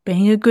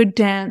being a good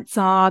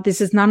dancer.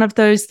 It's none of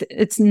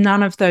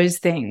those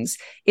things.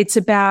 It's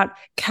about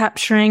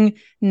capturing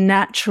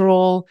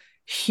natural,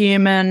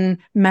 human,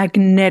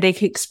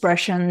 magnetic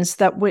expressions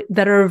that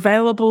are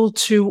available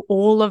to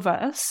all of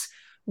us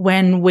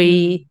when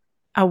we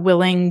are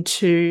willing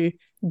to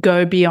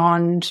go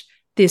beyond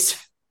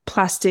this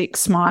plastic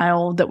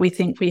smile that we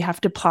think we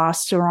have to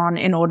plaster on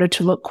in order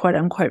to look quote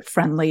unquote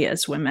friendly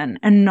as women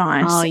and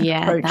nice and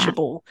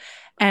approachable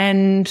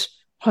and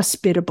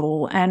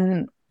hospitable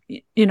and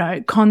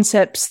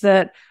concepts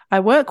that I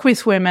work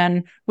with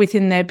women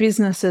within their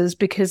businesses,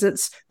 because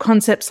it's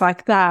concepts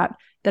like that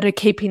are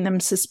keeping them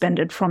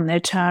suspended from their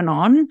turn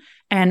on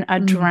and are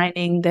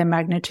draining their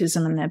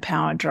magnetism and their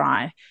power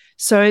dry.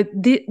 So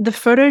the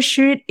photo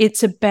shoot,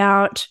 it's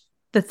about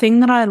the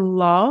thing that I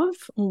love,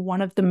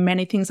 one of the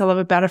many things I love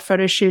about a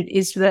photo shoot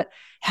is that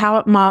how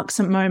it marks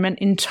a moment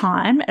in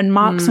time and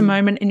marks a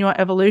moment in your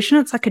evolution.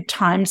 It's like a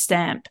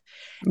timestamp.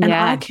 And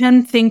I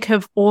can think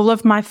of all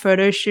of my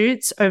photo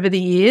shoots over the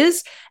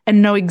years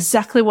and know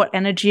exactly what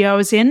energy I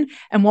was in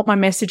and what my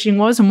messaging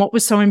was and what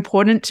was so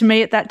important to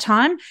me at that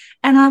time.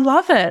 And I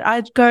love it.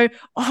 I'd go,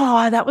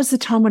 oh, that was the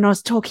time when I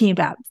was talking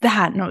about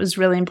that. And it was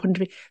really important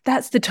to me.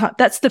 That's the time.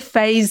 That's the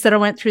phase that I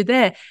went through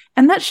there.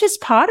 And that's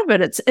just part of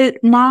it.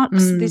 It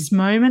marks this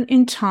moment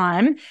in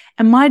time.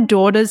 And my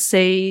daughters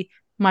see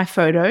my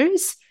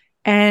photos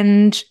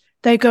and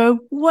they go,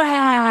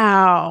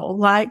 wow,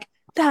 like,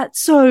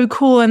 that's so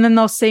cool. And then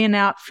they'll see an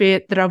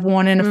outfit that I've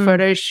worn in a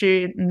photo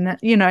shoot and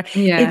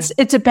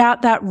it's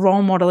about that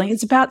role modeling.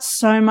 It's about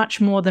so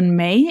much more than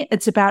me.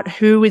 It's about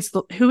who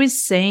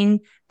is seeing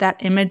that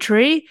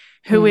imagery,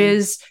 who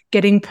is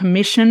getting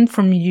permission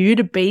from you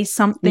to be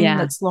something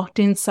that's locked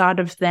inside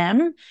of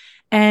them.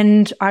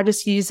 And I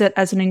just use it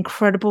as an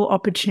incredible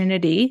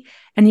opportunity.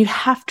 And you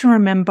have to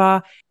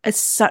remember it's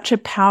such a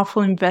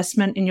powerful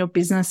investment in your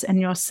business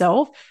and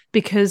yourself,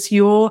 because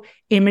your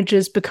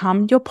images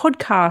become your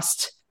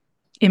podcast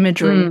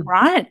imagery,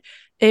 right?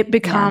 It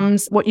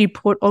becomes what you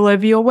put all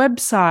over your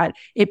website.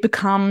 It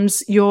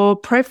becomes your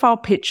profile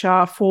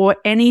picture for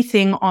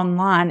anything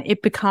online.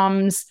 It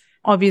becomes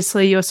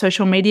obviously your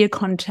social media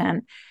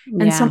content.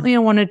 And something I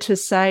wanted to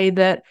say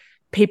that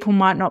people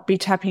might not be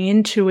tapping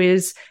into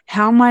is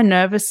how my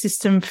nervous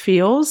system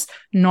feels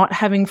not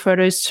having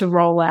photos to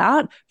roll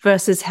out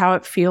versus how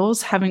it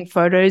feels having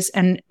photos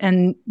and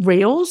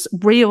reels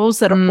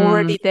that are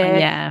already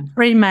there,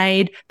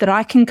 pre-made, that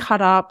I can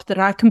cut up, that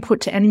I can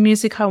put to any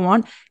music I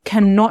want.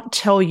 Cannot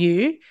tell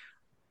you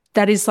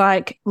that is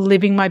like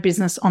living my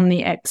business on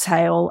the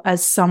exhale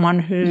as someone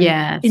who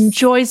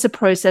enjoys the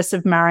process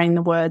of marrying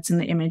the words and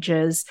the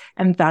images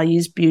and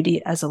values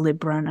beauty as a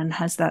Libran and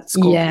has that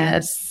Scorpio,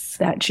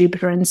 that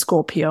Jupiter in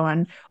Scorpio,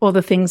 and all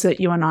the things that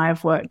you and I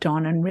have worked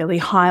on and really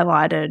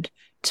highlighted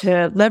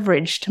to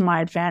leverage to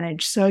my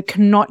advantage. So I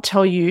cannot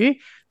tell you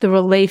the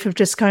relief of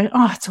just going,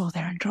 oh, it's all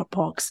there in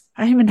Dropbox.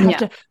 I don't even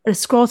have to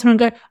scroll through and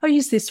go, I'll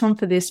use this one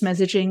for this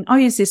messaging. I'll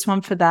use this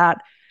one for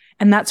that.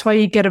 And that's why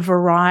you get a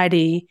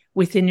variety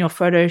within your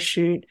photo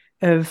shoot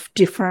of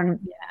different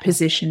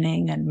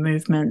positioning and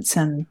movements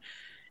and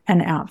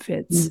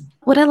outfits.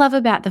 What I love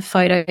about the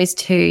photos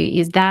too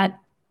is that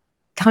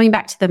coming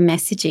back to the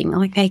messaging,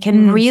 like they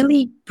can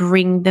really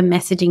bring the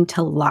messaging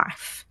to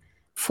life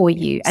for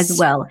you as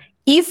well.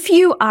 If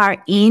you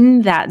are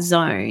in that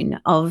zone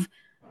of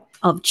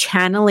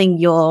channeling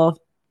your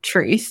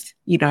truth,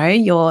 you know,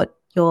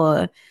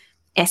 your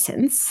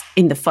essence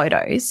in the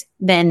photos,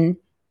 then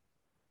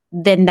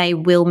they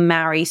will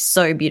marry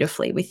so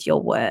beautifully with your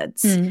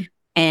words.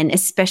 And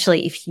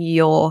especially if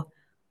your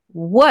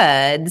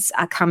words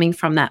are coming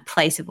from that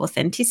place of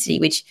authenticity,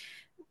 which,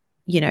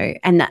 you know,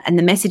 and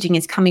the messaging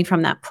is coming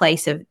from that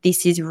place of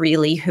this is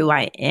really who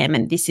I am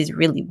and this is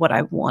really what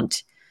I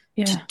want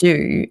to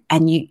do.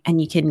 And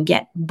you can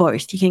get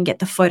both. You can get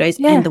the photos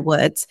and the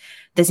words.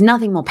 There's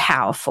nothing more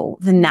powerful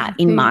than that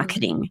in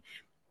marketing.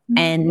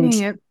 And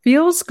it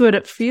feels good.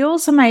 It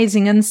feels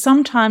amazing. And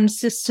sometimes,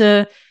 just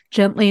to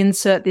gently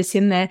insert this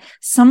in there,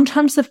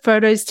 sometimes the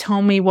photos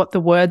tell me what the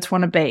words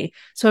want to be.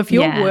 So if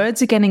your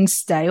words are getting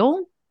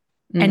stale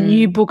and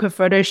you book a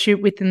photo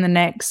shoot within the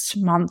next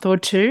month or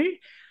two,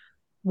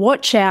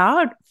 watch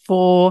out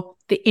for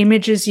the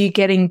images you're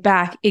getting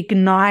back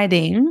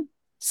igniting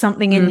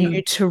something in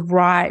you to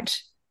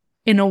write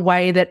in a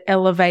way that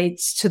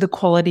elevates to the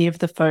quality of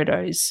the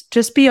photos.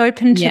 Just be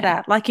open to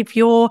that. Like if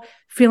you're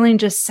feeling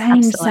just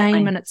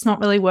same and it's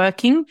not really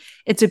working,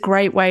 it's a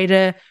great way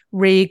to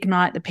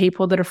reignite the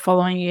people that are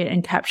following you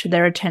and capture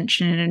their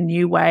attention in a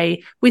new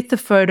way with the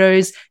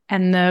photos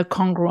and the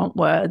congruent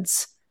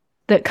words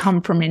that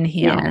come from in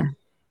here.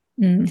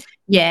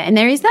 Yeah, and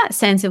there is that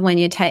sense of when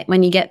you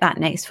get that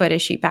next photo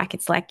shoot back,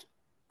 it's like,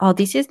 oh,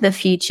 this is the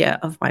future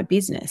of my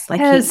business. Like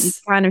you're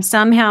kind of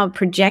somehow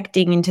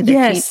projecting into the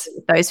future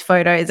with those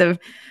photos of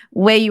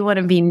where you want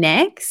to be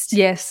next.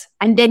 Yes.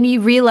 And then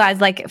you realize,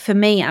 like for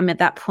me, I'm at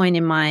that point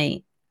in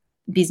my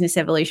business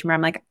evolution where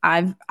I'm like,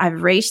 I've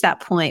reached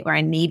that point where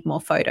I need more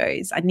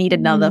photos. I need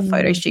another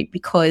photo shoot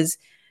because,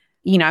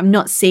 you know, I'm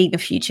not seeing the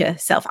future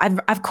self.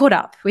 I've caught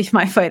up with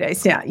my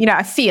photos now. You know,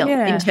 I feel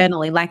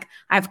internally like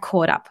I've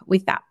caught up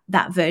with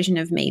that version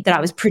of me that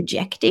I was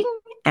projecting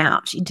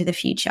out into the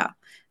future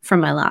from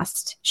my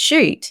last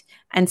shoot.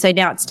 And so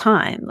now it's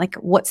time. Like,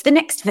 what's the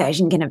next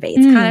version going to be?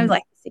 It's kind of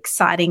like this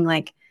exciting,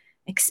 like,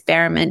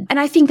 experiment. And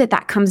I think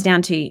that comes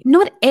down to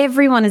not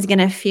everyone is going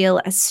to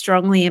feel as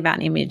strongly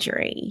about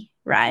imagery,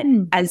 right?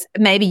 As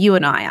maybe you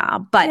and I are.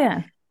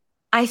 But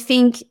I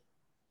think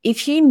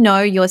if you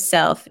know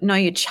yourself, know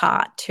your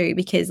chart too,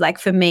 because like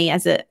for me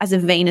as a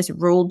Venus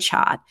ruled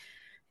chart,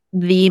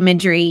 the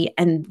imagery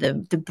and the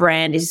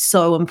brand is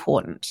so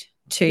important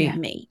to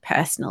me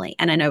personally.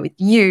 And I know with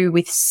you,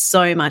 with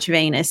so much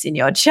Venus in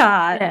your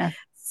chart,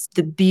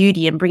 the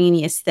beauty and bringing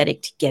the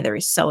aesthetic together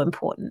is so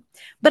important.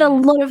 But a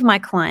lot of my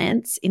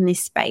clients in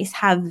this space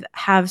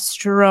have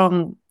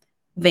strong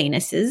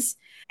Venuses.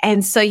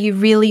 And so you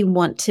really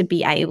want to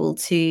be able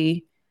to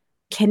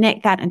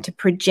connect that and to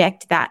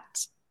project that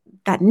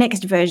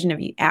next version of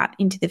you out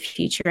into the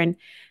future and,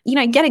 you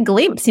know, get a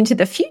glimpse into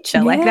the future.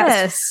 Yes, like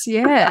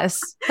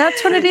that's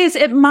That's what it is.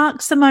 It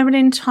marks the moment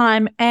in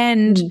time.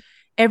 And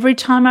every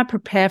time I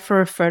prepare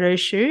for a photo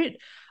shoot,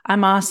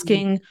 I'm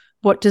asking,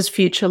 what does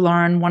future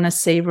Lauren want to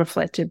see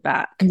reflected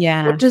back?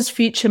 Yeah. What does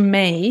future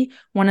me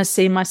want to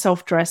see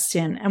myself dressed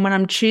in? And when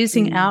I'm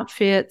choosing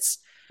outfits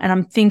and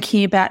I'm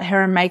thinking about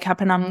hair and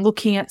makeup and I'm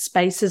looking at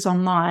spaces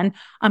online,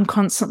 I'm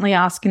constantly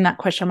asking that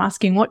question. I'm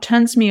asking what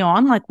turns me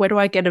on? Like, where do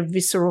I get a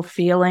visceral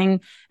feeling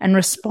and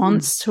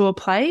response to a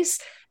place?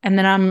 And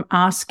then I'm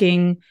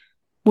asking,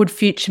 would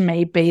future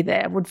me be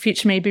there? Would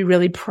future me be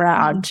really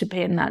proud to be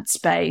in that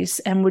space?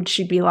 And would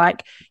she be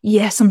like,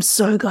 yes, I'm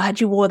so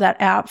glad you wore that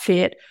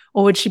outfit?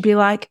 Or would she be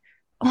like,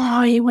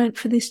 oh, you went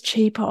for this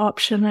cheaper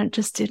option and it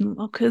just didn't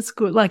look as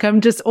good? Like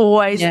I'm just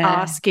always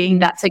asking.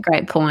 That's a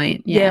great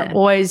point. Yeah,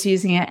 always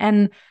using it.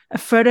 And a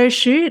photo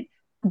shoot,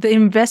 the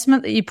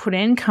investment that you put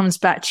in comes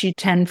back to you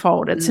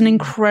tenfold. It's an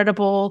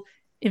incredible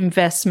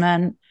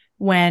investment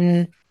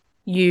when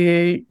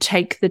you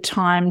take the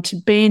time to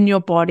be in your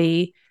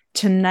body,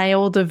 to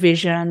nail the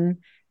vision,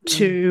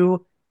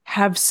 to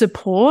have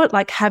support.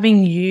 Like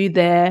having you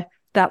there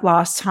that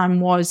last time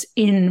was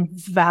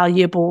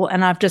invaluable.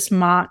 And I've just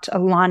marked a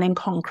line in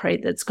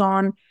concrete that's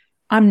gone,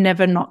 I'm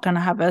never not going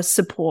to have a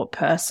support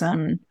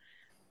person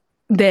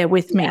there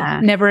with me.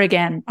 Yeah. Never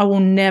again. I will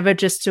never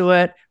just do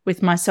it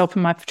with myself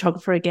and my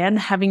photographer again.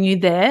 Having you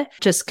there,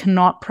 just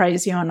cannot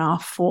praise you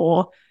enough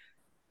for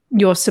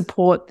your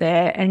support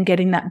there and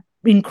getting that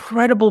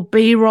incredible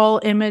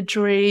B-roll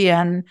imagery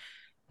and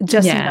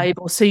just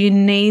invaluable. So you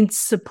need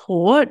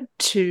support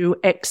to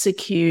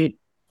execute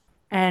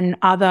and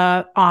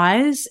other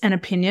eyes and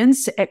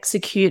opinions to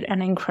execute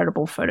an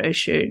incredible photo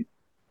shoot.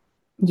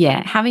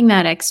 Yeah, having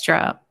that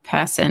extra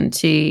person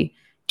to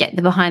get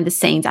the behind the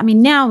scenes. I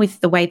mean, now with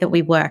the way that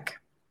we work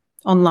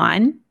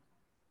online,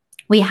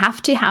 we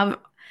have to have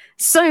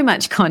so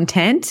much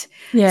content.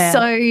 Yeah.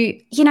 So,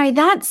 you know,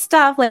 that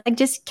stuff, like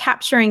just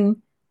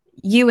capturing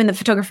you and the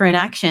photographer in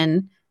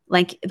action,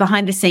 like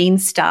behind the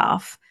scenes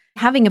stuff,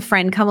 having a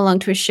friend come along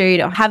to a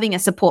shoot or having a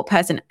support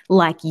person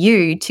like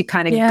you to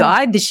kind of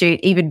guide the shoot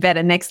even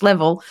better, next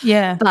level.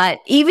 Yeah. But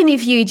even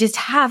if you just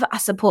have a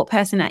support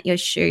person at your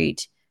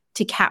shoot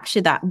to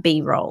capture that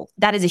B-roll,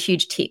 that is a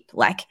huge tip.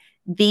 Like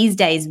these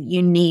days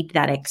you need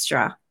that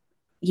extra,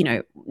 you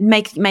know,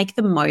 make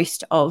the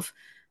most of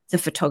the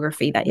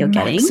photography that you're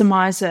getting.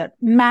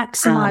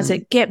 Maximize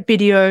it, get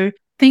video,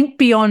 think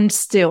beyond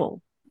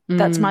still.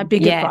 That's my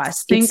big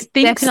advice. Think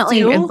definitely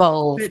still,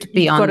 evolved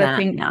beyond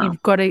that now.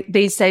 You've got to,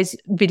 these days,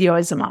 video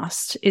is a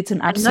must. It's an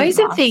absolute must.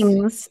 Those are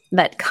things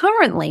that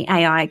currently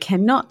AI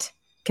cannot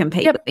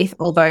compete with,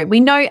 although we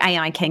know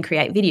AI can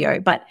create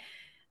video, but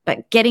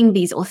getting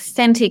these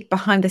authentic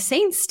behind the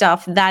scenes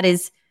stuff, that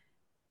is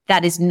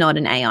not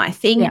an AI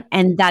thing. Yeah.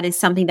 And that is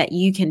something that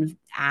you can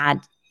add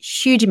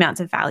huge amounts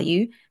of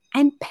value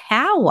and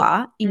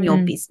power in your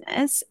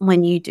business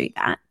when you do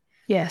that.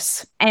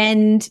 Yes.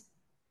 And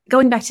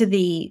going back to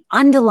the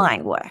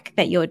underlying work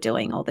that you're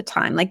doing all the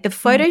time, like the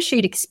photo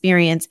shoot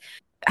experience,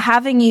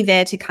 having you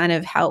there to kind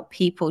of help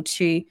people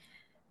to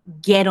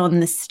get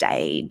on the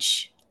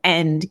stage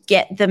and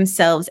get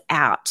themselves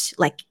out,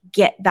 like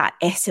get that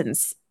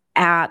essence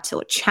out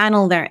or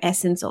channel their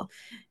essence or,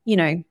 you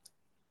know,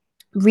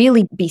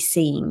 really be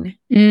seen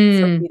for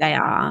who they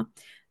are.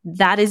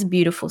 That is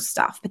beautiful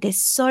stuff. But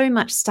there's so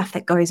much stuff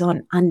that goes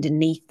on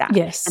underneath that.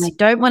 Yes. And I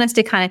don't want us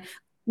to kind of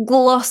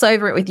gloss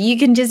over it with you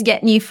can just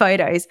get new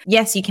photos.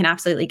 Yes, you can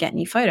absolutely get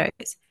new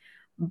photos.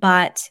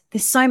 But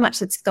there's so much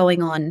that's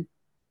going on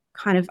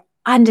kind of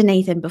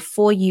underneath and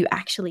before you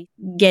actually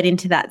get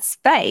into that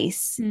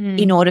space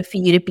in order for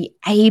you to be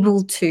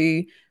able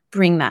to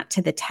bring that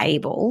to the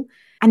table.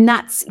 And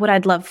that's what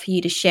I'd love for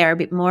you to share a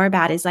bit more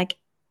about is like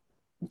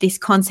this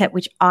concept,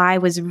 which I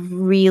was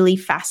really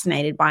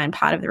fascinated by. And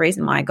part of the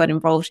reason why I got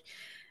involved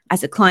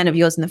as a client of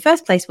yours in the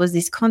first place was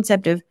this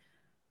concept of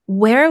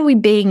where are we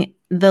being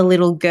the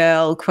little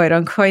girl, quote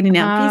unquote, in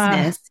our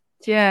business?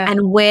 Yeah.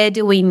 And where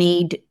do we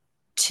need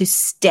to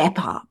step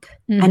up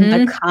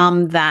and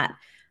become that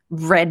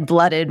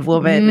red-blooded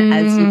woman,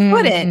 as you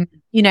put it?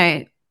 You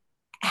know,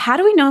 how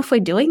do we know if we're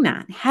doing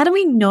that? How do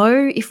we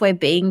know if we're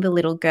being the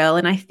little girl?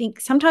 And I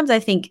think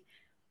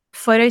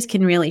photos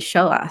can really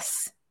show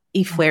us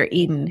if we're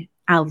in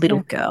our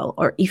little girl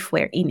or if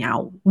we're in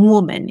our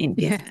woman in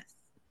business.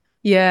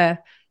 Yeah.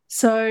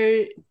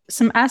 So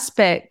some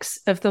aspects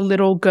of the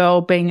little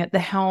girl being at the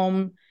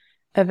helm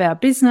of our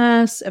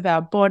business, of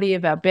our body,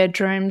 of our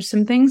bedroom,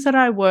 some things that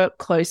I work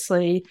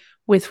closely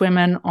with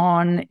women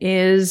on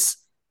is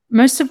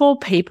most of all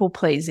people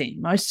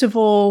pleasing, most of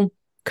all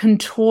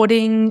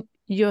contorting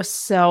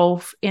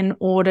yourself in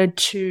order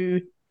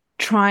to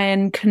try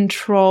and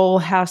control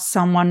how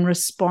someone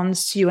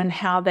responds to you and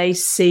how they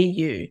see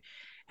you.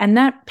 And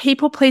that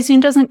people pleasing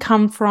doesn't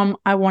come from,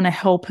 I want to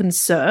help and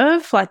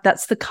serve, like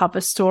that's the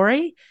cover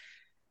story,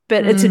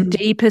 but it's a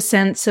deeper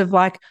sense of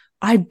like,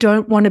 I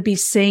don't want to be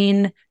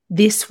seen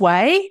this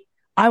way.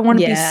 I want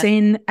to be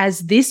seen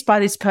as this by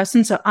this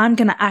person. So I'm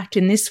going to act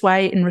in this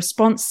way in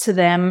response to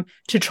them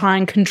to try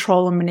and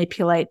control and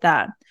manipulate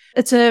that.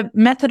 It's a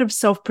method of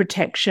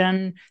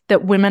self-protection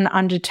that women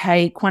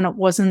undertake when it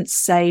wasn't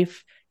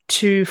safe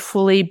to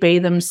fully be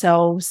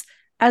themselves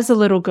as a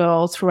little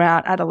girl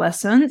throughout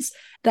adolescence.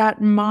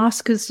 That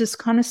mask has just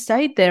kind of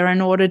stayed there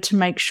in order to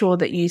make sure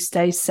that you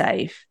stay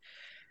safe.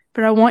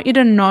 But I want you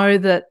to know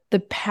that the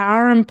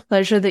power and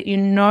pleasure that you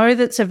know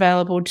that's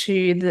available to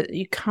you that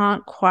you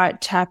can't quite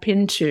tap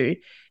into,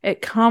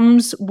 it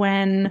comes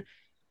when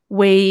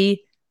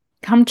we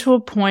come to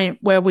a point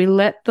where we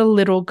let the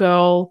little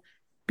girl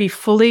be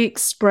fully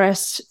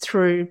expressed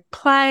through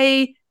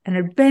play and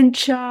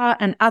adventure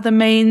and other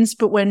means,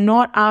 but we're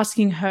not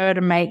asking her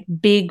to make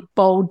big,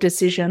 bold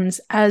decisions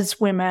as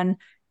women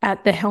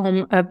at the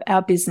helm of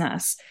our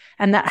business.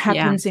 And that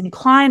happens in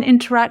client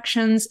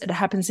interactions. It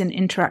happens in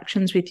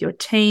interactions with your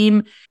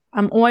team.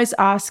 I'm always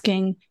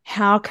asking,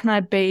 how can I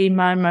be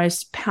my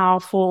most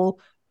powerful,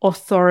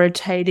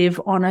 authoritative,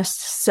 honest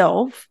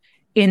self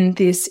in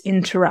this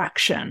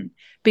interaction?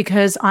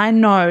 Because I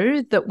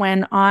know that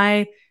when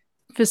I,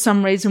 for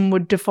some reason,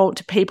 would default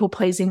to people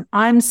pleasing,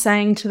 I'm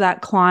saying to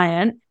that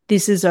client,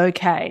 this is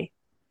okay.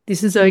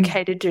 This is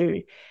okay to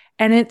do.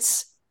 And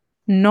it's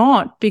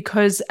not,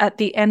 because at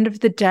the end of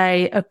the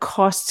day, a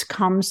cost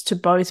comes to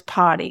both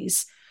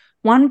parties.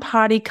 one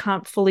party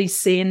can't fully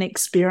see and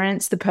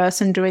experience the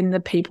person doing the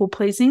people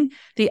pleasing.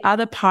 The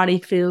other party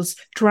feels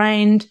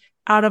drained,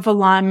 out of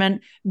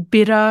alignment,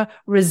 bitter,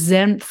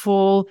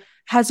 resentful,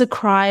 has a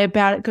cry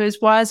about it, goes,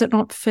 why is it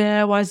not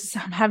fair? Why is this,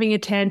 I'm having a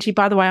tanty?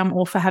 By the way, I'm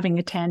all for having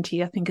a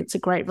tanty. I think it's a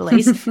great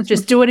release.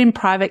 Just do it in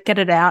private, get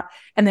it out,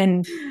 and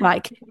then get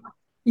back to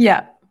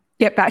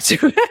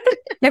it.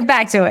 Get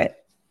back to it.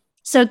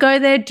 So go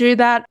there, do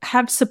that,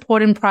 have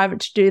support in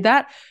private to do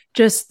that.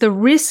 Just the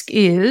risk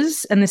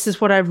is, and this is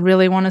what I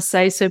really want to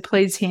say, so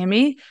please hear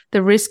me,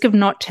 the risk of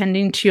not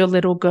tending to your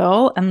little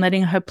girl and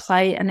letting her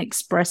play and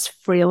express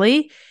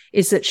freely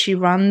is that she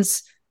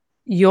runs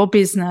your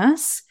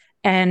business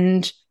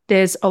and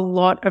there's a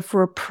lot of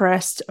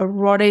repressed,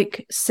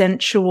 erotic,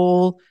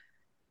 sensual,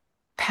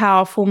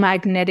 powerful,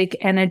 magnetic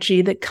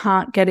energy that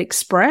can't get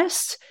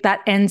expressed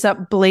that ends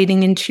up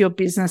bleeding into your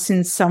business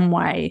in some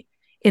way,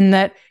 in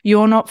that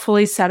you're not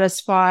fully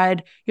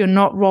satisfied, you're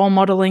not role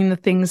modeling the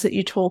things that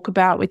you talk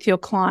about with your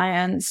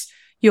clients,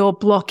 you're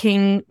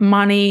blocking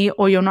money,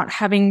 or you're not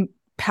having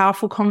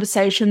powerful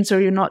conversations,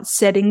 or you're not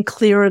setting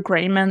clear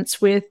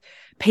agreements with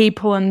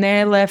people and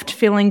they're left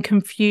feeling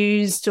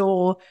confused,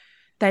 or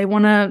they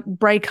want to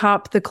break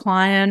up the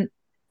client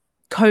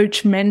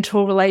coach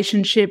mentor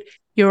relationship.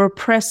 Your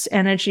oppressed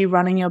energy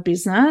running your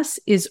business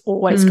is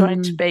always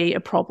going to be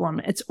a problem.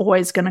 It's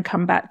always going to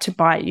come back to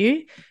bite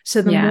you.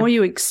 So the more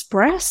you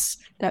express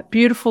that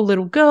beautiful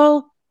little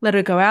girl, let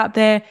her go out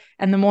there.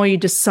 And the more you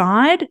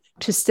decide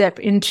to step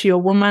into your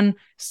woman,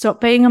 stop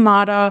being a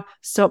martyr,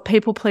 stop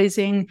people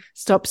pleasing,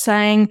 stop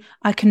saying,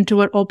 I can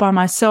do it all by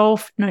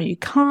myself. No, you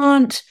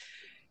can't.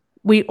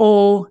 We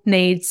all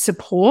need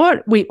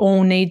support. We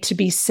all need to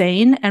be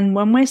seen. And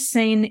when we're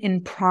seen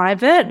in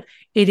private,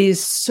 it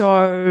is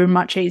so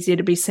much easier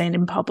to be seen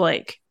in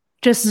public.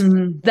 Just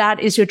that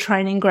is your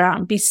training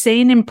ground. Be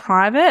seen in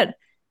private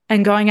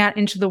and going out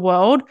into the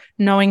world,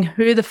 knowing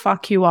who the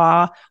fuck you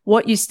are,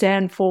 what you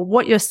stand for,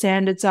 what your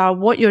standards are,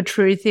 what your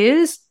truth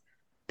is.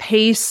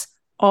 Piece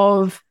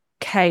of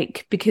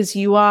cake, because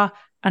you are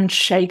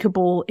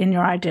unshakable in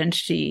your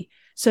identity.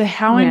 So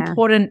how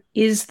important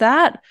is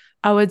that?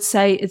 I would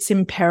say it's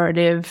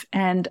imperative,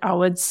 and I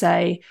would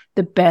say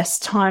the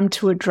best time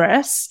to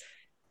address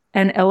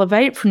and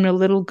elevate from your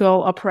little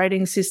girl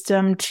operating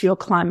system to your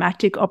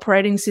climactic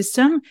operating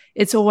system,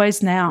 it's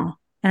always now,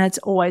 and it's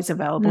always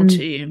available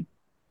to you.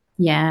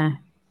 Yeah.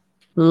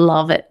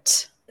 Love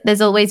it.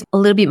 There's always a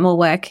little bit more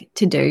work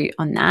to do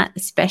on that,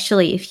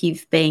 especially if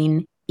you've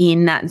been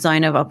in that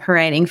zone of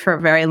operating for a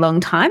very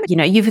long time. You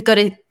know, you've got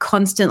to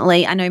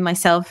constantly, I know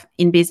myself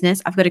in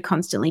business, I've got to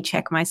constantly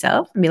check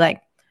myself and be like,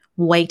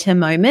 wait a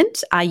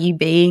moment. Are you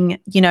being,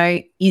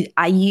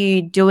 are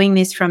you doing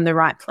this from the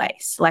right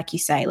place? Like you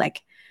say,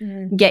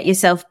 get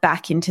yourself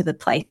back into the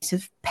place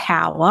of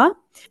power.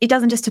 It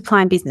doesn't just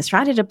apply in business,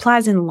 right? It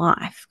applies in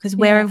life, because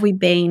where have we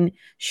been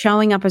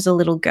showing up as a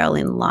little girl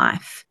in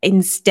life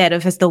instead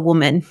of as the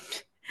woman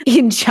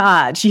in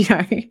charge?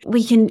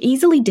 We can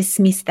easily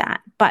dismiss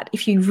that. But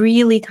if you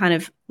really kind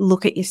of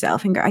look at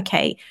yourself and go,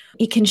 okay,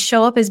 it can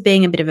show up as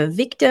being a bit of a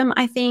victim,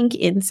 I think,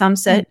 in some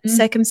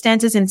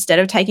circumstances, instead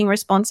of taking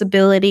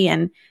responsibility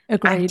and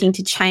acting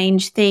to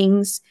change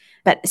things.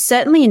 But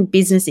certainly in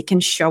business, it can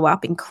show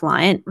up in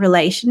client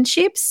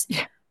relationships.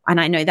 Yeah. And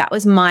I know that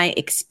was my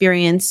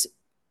experience,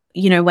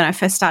 when I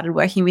first started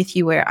working with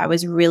you, where I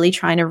was really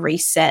trying to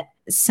reset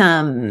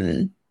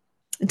some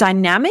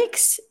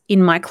dynamics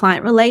in my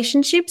client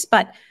relationships,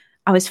 but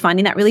I was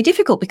finding that really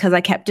difficult because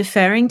I kept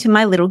deferring to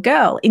my little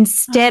girl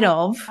instead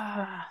of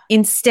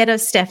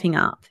stepping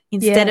up,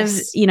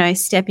 of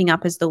stepping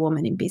up as the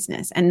woman in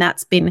business. And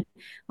that's been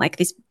like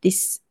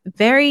this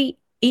very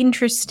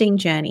interesting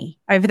journey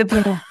over the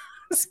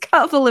past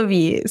couple of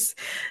years.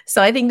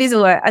 So I think this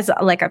will, as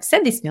like I've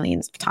said this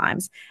millions of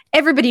times,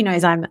 everybody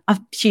knows I'm a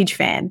huge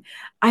fan.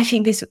 I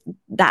think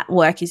that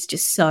work is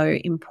just so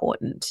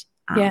important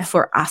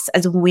for us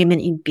as women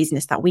in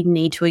business, that we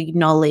need to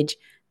acknowledge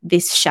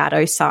this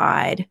shadow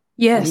side.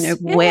 Yes.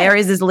 Where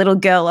is this little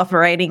girl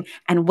operating,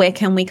 and where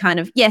can we kind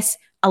of,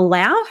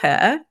 allow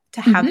her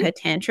to have her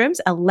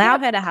tantrums, allow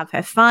her to have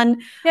her fun,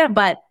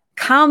 but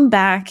come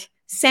back,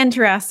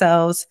 center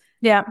ourselves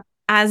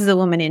as the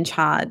woman in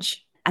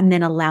charge, and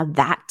then allow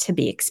that to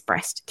be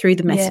expressed through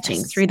the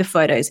messaging, through the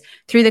photos,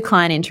 through the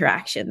client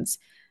interactions,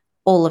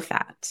 all of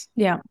that.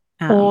 Yeah,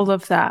 all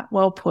of that.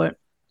 Well put.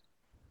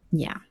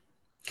 Yeah.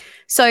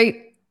 So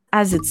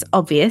as it's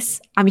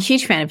obvious, I'm a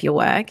huge fan of your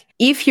work.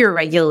 If you're a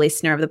regular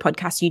listener of the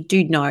podcast, you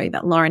do know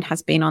that Lauren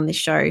has been on this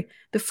show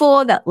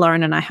before, that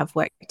Lauren and I have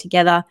worked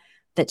together,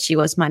 that she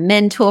was my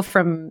mentor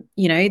from,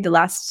 the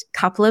last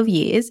couple of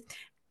years.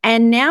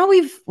 And now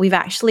we've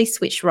actually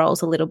switched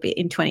roles a little bit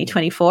in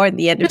 2024 and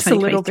the end of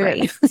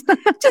 2023.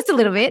 Just a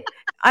little bit.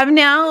 I'm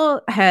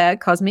now her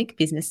cosmic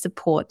business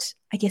support,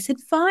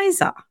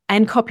 advisor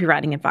and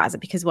copywriting advisor,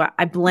 because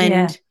I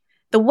blend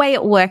the way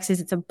it works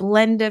is it's a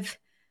blend of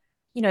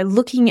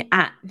looking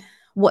at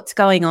what's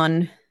going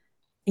on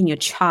in your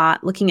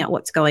chart, looking at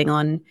what's going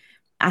on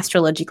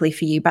astrologically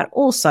for you, but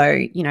also,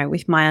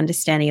 with my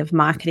understanding of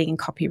marketing and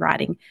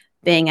copywriting,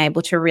 being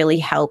able to really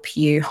help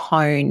you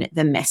hone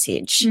the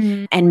message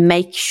and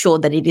make sure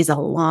that it is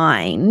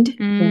aligned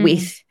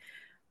with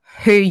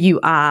who you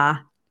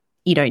are,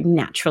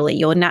 naturally,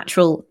 your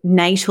natural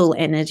natal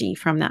energy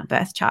from that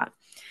birth chart.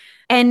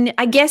 And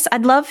I guess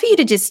I'd love for you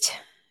to just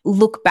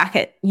look back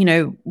at,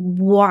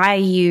 why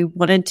you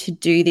wanted to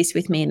do this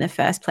with me in the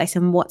first place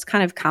and what's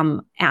kind of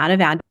come out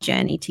of our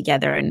journey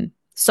together and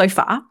so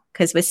far,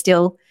 because we're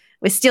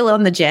still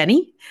on the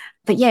journey.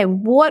 But yeah,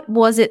 what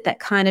was it that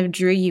kind of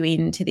drew you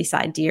into this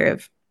idea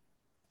of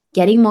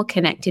getting more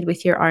connected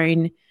with your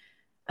own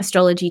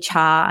astrology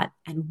chart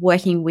and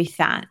working with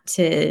that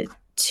to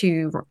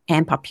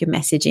amp up your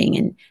messaging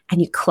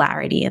and your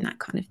clarity and that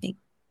kind of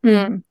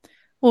thing?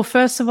 Well,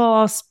 first of all,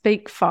 I'll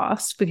speak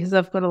fast because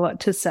I've got a lot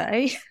to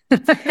say.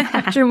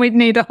 Imagine we'd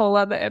need a whole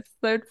other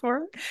episode for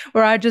it,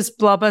 where I just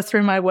blubber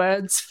through my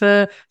words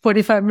for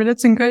 45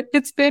 minutes and go,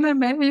 it's been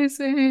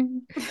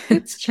amazing.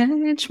 It's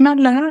changed my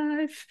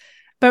life.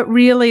 But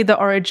really the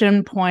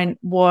origin point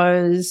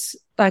was,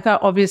 like, I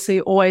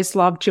obviously always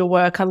loved your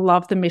work. I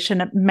loved the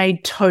mission. It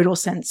made total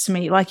sense to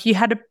me. Like, you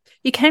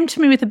came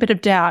to me with a bit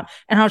of doubt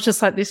and I was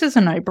just like, this is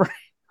a no-brainer.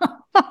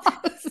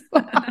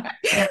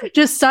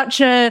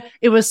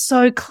 It was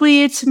so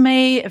clear to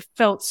me. It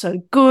felt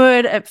so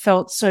good. It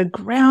felt so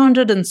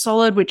grounded and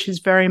solid, which is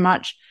very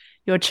much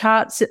your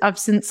charts, I've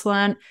since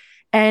learned.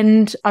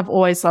 And I've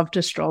always loved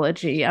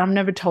astrology. I've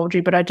never told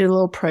you, but I did a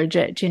little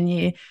project in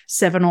year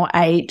 7 or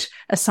 8,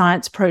 a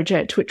science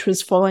project, which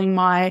was following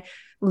my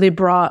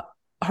Libra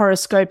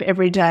horoscope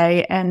every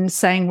day and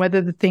saying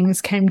whether the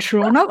things came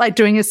true or not, like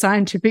doing a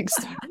scientific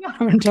study. I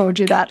haven't told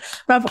you that,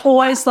 but I've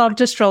always loved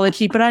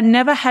astrology, but I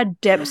never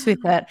had depth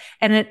with it.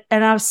 And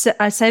I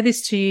say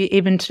this to you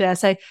even today. I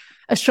say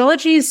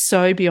astrology is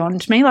so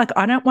beyond me. Like,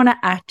 I don't want to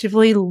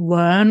actively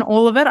learn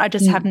all of it. I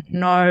just have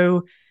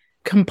no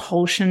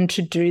compulsion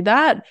to do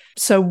that.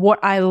 So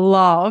what I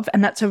love,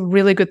 and that's a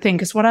really good thing,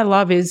 because what I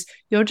love is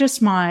you're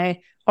just my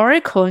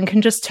oracle and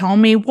can just tell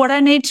me what I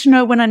need to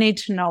know when I need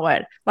to know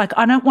it. Like,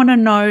 I don't want to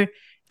know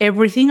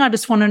everything. I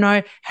just want to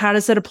know, how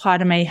does it apply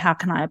to me? How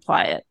can I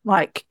apply it,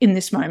 like, in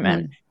this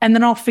moment? And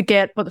then I'll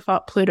forget what the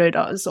fuck Pluto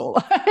does, or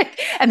like,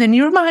 and then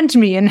you remind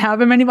me in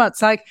however many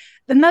months, like,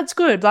 then that's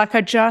good. Like,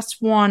 I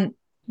just want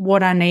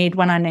what I need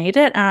when I need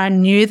it. And I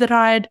knew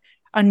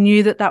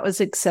that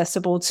was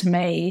accessible to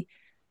me.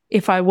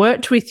 If I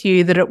worked with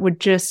you, that it would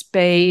just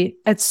be,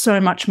 it's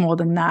so much more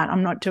than that.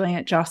 I'm not doing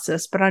it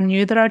justice, but I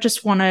knew that I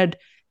just wanted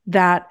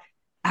that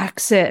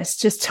access.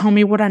 Just tell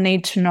me what I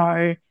need to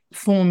know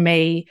for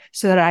me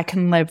so that I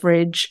can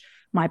leverage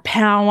my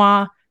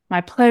power, my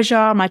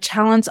pleasure, my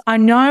talents. I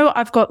know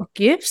I've got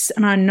gifts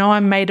and I know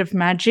I'm made of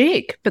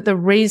magic, but the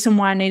reason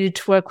why I needed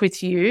to work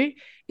with you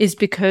is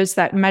because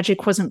that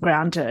magic wasn't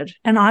grounded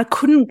and I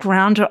couldn't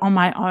ground it on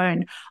my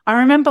own. I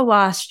remember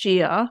last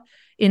year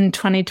in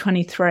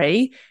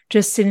 2023,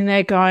 just sitting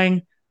there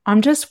going,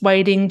 I'm just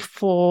waiting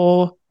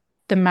for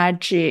the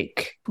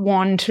magic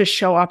wand to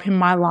show up in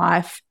my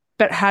life,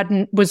 but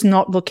was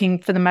not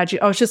looking for the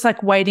magic. I was just like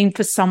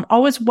I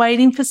was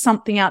waiting for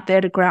something out there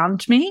to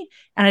ground me,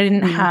 and I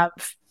didn't have,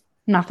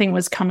 nothing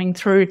was coming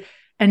through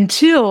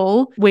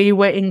until we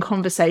were in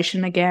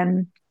conversation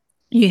again.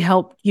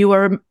 You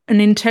were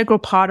an integral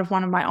part of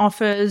one of my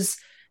offers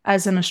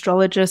as an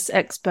astrology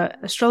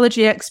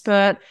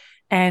expert.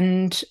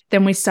 And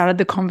then we started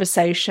the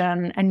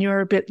conversation, and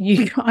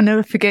I'll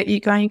never forget you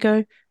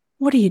go,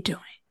 what are you doing?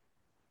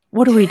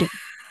 What are we doing?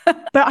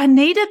 But I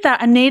needed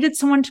that. I needed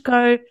someone to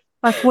go,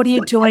 like, what are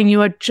you doing?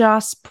 You are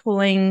just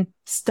pulling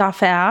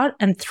stuff out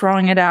and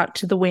throwing it out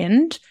to the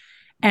wind.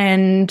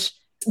 And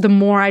the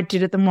more I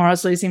did it, the more I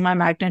was losing my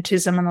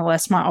magnetism and the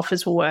less my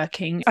offers were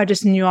working. I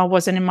just knew I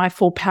wasn't in my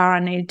full power. I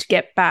needed to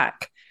get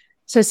back.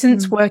 So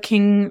since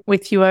working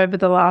with you over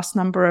the last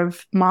number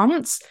of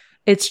months,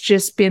 it's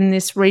just been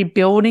this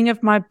rebuilding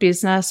of my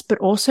business, but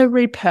also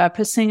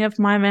repurposing of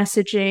my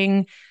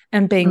messaging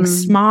and being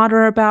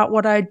smarter about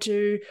what I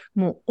do,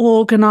 more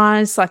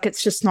organized. Like,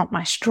 it's just not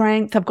my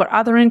strength. I've got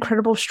other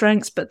incredible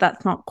strengths, but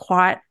that's not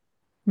quite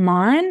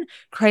mine.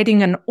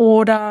 Creating an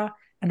order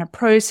and a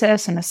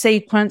process and a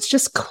sequence,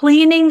 just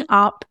cleaning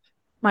up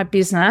my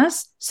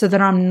business so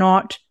that I'm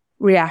not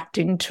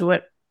reacting to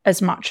it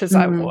as much as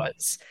I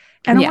was.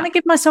 And I want to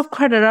give myself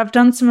credit. I've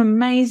done some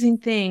amazing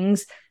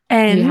things.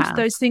 And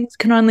those things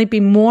can only be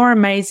more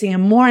amazing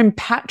and more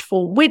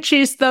impactful, which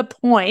is the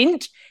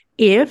point,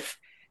 if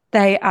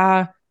they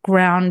are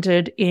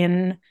grounded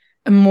in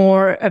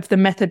more of the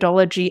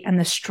methodology and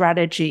the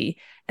strategy.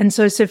 And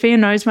so Sophia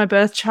knows my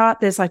birth chart.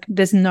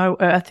 There's no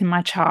earth in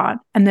my chart,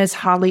 and there's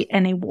hardly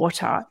any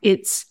water.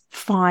 It's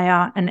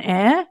fire and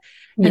air.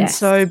 Yes. And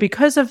so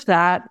because of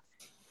that,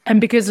 and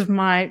because of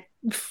my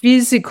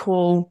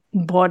physical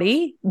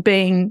body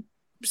being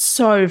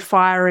so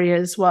fiery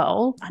as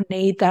well, I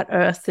need that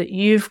earth that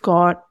you've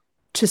got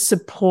to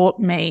support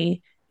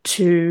me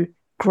to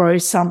grow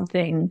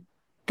something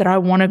that I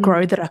want to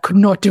grow that I could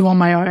not do on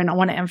my own. I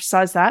want to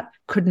emphasize that.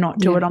 Could not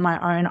do it on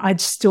my own. I'd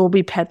still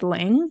be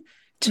peddling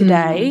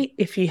today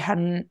if you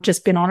hadn't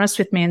just been honest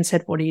with me and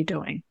said, what are you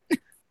doing?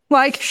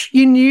 Like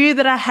you knew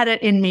that I had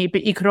it in me,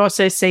 but you could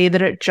also see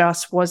that it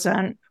just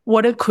wasn't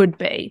what it could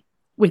be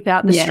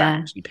without the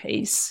strategy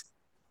piece.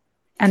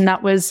 And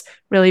that was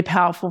really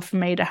powerful for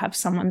me to have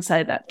someone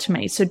say that to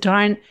me. So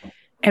don't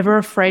ever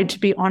afraid to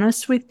be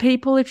honest with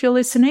people if you're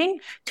listening.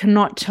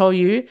 Cannot tell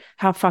you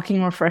how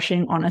fucking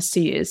refreshing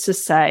honesty is to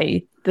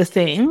say the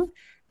thing.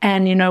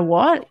 And you know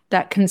what?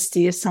 That can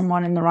steer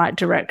someone in the right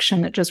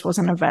direction that just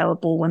wasn't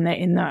available when they're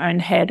in their own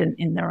head and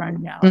in their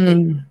own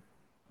reality.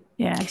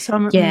 Yeah. So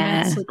I'm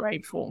immensely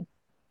grateful.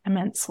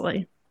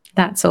 Immensely.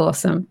 That's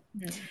awesome.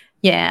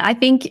 Yeah. I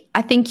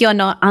think you're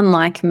not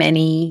unlike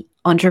many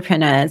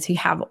entrepreneurs who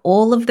have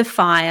all of the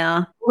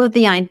fire, all of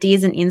the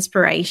ideas and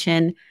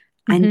inspiration,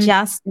 and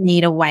just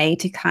need a way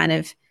to kind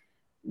of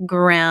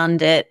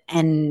ground it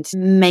and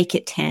make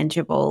it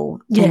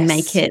tangible and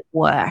make it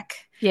work.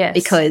 Yes.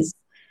 Because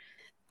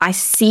I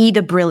see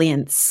the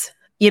brilliance.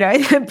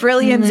 The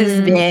brilliance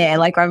is there.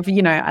 Like I've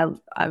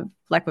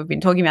like we've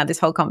been talking about this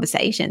whole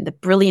conversation, the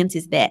brilliance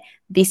is there.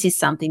 This is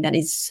something that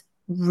is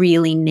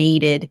really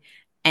needed.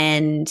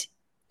 And,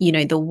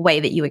 the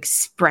way that you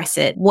express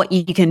it, what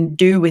you can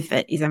do with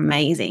it is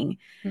amazing.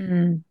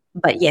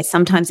 But yes,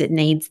 sometimes it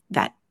needs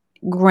that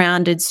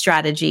grounded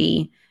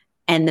strategy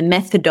and the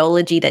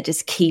methodology that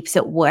just keeps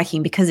it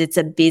working, because it's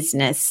a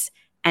business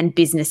and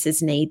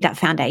businesses need that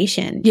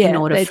foundation in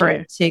order for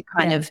it to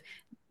kind of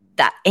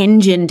that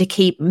engine to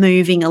keep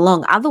moving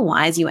along.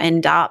 Otherwise, you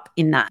end up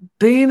in that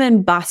boom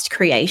and bust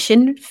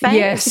creation phase.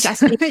 Yes.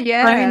 So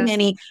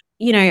many,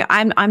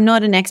 I'm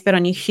not an expert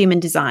on your human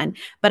design,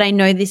 but I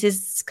know this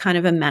is kind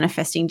of a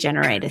manifesting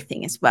generator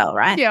thing as well,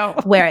 right? Yeah.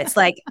 Where it's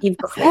like you've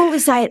got all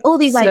these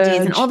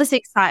ideas and all this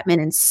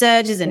excitement and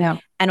surges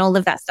and all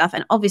of that stuff.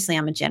 And obviously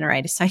I'm a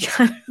generator, so I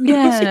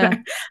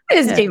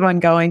just keep on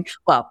going.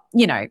 Well,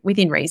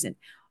 within reason.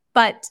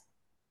 But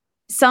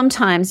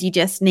sometimes you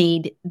just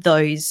need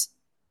those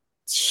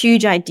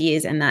huge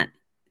ideas and that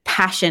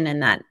passion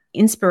and that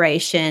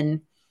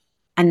inspiration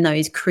and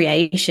those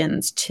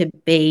creations to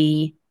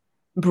be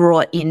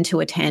brought into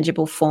a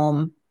tangible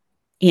form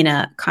in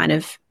a kind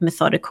of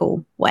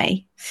methodical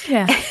way.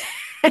 Yeah.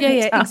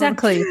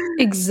 Exactly.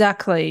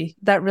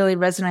 That really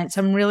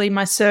resonates.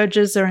 My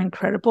surges are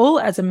incredible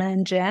as a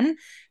man gen.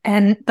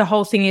 And the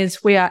whole thing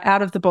is we are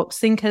out of the box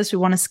thinkers. We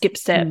want to skip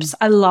steps.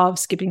 I love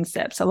skipping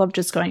steps. I love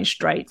just going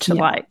straight to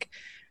like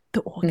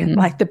the organ,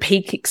 like the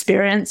peak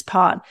experience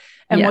part.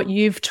 And what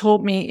you've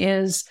taught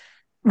me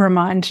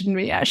reminded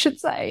me, I should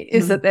say,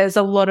 is that there's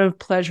a lot of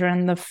pleasure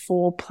in the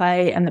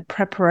foreplay and the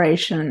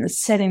preparation and the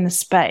setting the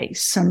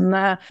space and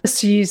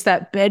to use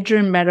that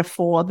bedroom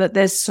metaphor, that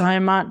there's so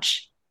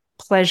much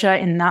pleasure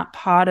in that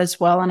part as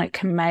well. And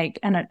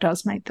it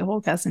does make the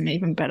orgasm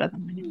even better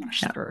than when you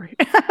rush through.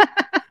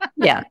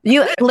 Yeah.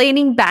 You're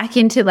leaning back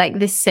into like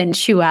this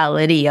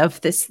sensuality of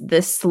the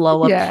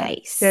slower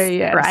pace.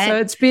 Yeah. Right. So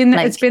it's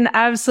been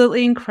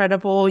absolutely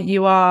incredible.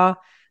 You are,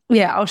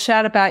 I'll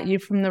shout about you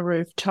from the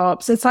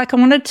rooftops. It's like I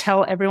want to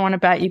tell everyone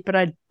about you, but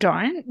I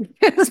don't.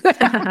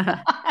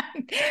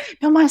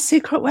 You're my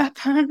secret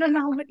weapon and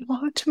I'll let you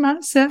all to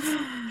myself.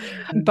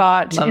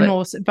 But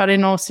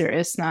in all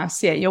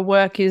seriousness, your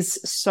work is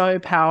so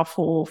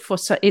powerful.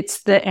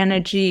 It's the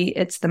energy,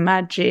 it's the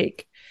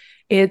magic,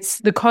 it's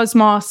the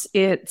cosmos,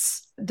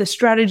 it's the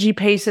strategy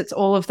piece, it's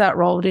all of that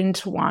rolled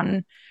into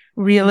one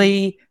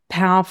really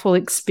powerful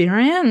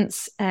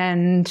experience.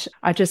 And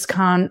I just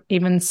can't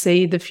even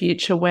see the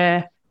future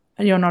where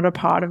you're not a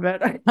part of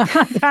it.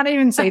 I can't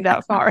even see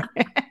that far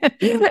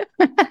ahead.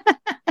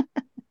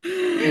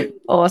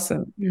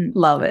 Awesome.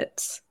 Love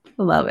it.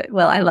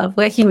 Well, I love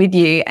working with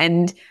you,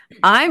 and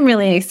I'm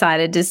really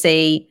excited to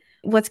see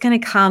what's going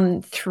to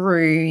come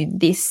through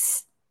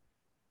this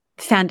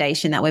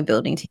foundation that we're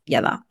building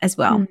together as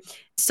well.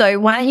 So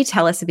why don't you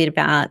tell us a bit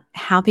about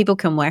how people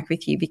can work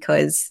with you,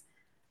 because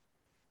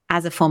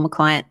as a former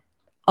client,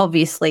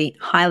 obviously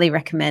highly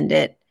recommend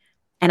it.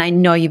 And I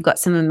know you've got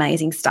some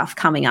amazing stuff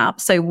coming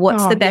up. So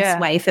what's the best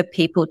way for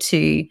people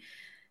to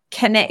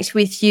connect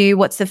with you?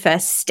 What's the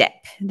first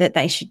step that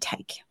they should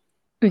take?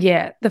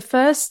 Yeah, the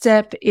first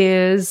step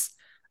is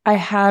I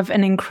have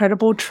an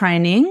incredible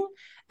training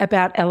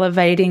about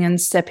elevating and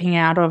stepping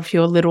out of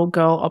your little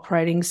girl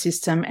operating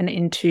system and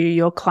into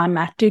your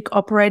climactic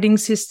operating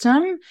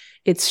system.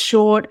 It's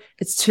short,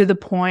 it's to the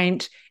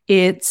point,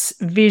 it's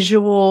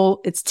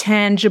visual, it's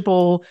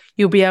tangible.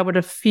 You'll be able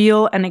to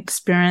feel and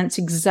experience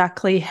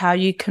exactly how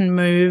you can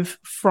move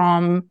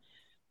from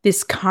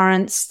this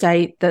current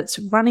state that's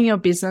running your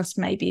business,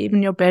 maybe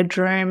even your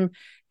bedroom,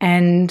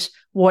 and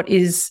what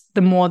is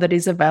the more that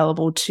is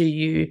available to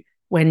you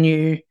when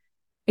you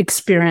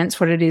experience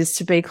what it is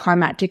to be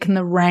climactic, and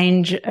the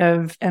range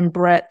of and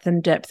breadth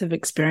and depth of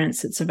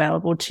experience that's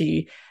available to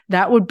you.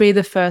 That would be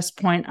the first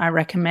point I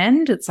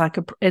recommend. It's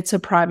a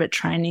private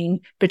training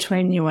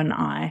between you and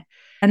I.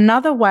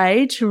 Another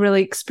way to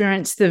really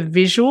experience the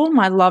visual,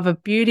 my love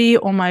of beauty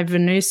or my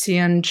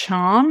Venusian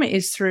charm,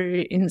 is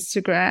through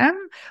Instagram,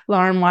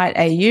 Lauren White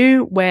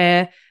AU,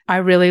 where I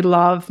really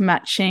love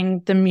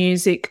matching the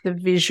music, the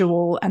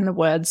visual, and the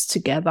words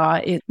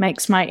together. It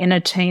makes my inner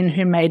teen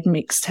who made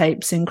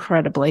mixtapes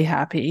incredibly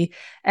happy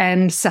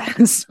and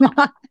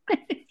satisfied.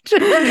 So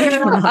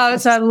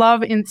I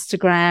love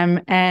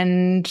Instagram,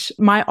 and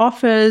my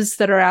offers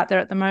that are out there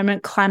at the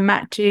moment,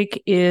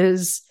 Climactic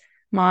is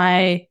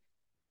my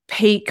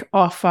peak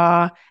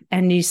offer,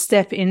 and you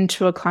step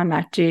into a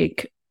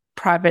Climactic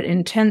private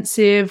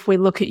intensive. We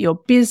look at your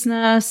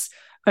business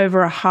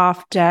over a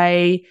half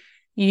day.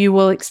 You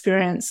will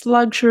experience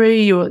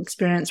luxury, you will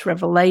experience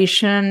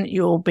revelation,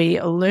 you will be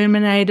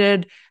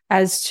illuminated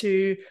as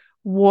to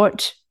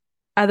what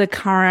are the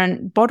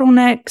current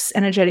bottlenecks,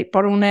 energetic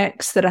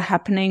bottlenecks that are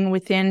happening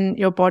within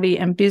your body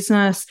and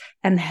business,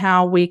 and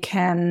how we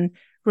can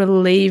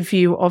relieve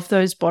you of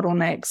those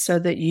bottlenecks so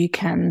that you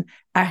can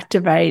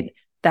activate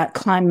that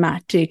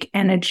climactic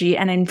energy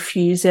and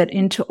infuse it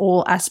into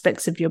all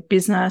aspects of your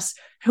business,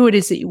 who it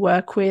is that you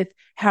work with,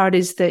 how it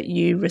is that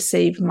you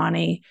receive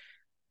money,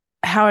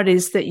 how it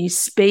is that you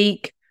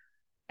speak,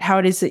 how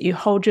it is that you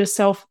hold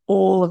yourself,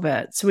 all of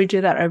it. So we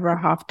do that over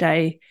a half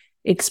day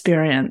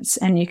experience,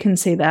 and you can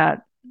see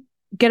that,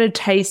 get a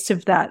taste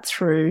of that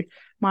through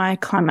my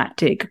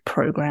Climactic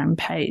program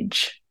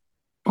page.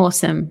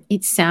 Awesome.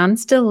 It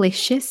sounds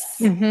delicious.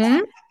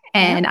 Mm-hmm.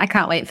 And I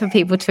can't wait for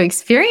people to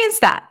experience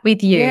that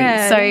with you.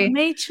 Yeah, so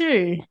me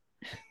too.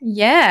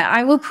 Yeah,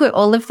 I will put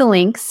all of the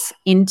links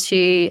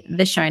into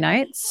the show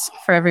notes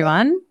for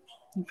everyone.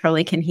 You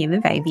probably can hear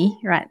the baby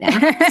right now.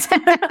 So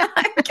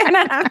I'm going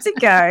to have to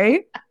go.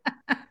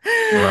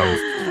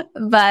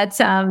 But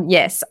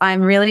yes,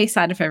 I'm really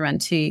excited for everyone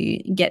to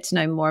get to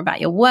know more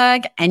about your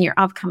work and your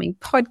upcoming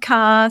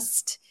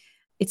podcast.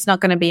 It's not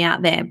going to be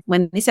out there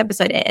when this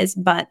episode airs,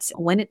 but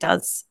when it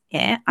does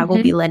air, I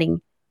will be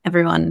letting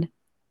everyone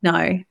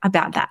know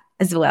about that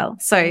as well.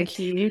 So thank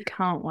you.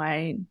 Can't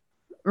wait.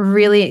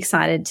 Really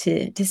excited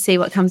to see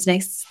what comes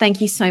next.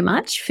 Thank you so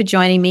much for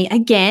joining me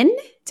again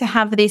to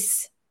have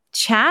this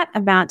chat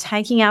about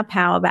taking our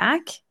power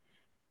back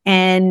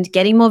and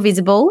getting more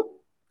visible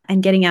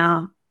and getting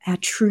our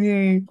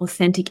true,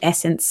 authentic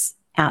essence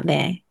out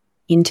there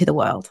into the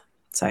world.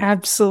 So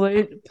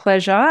absolute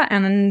pleasure.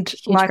 And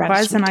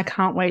likewise, gratitude. and I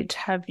can't wait to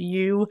have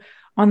you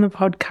on the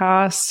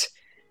podcast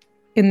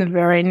in the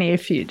very near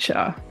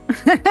future.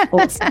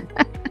 Awesome.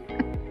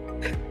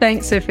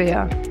 Thanks,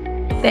 Sophia.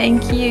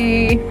 Thank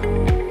you.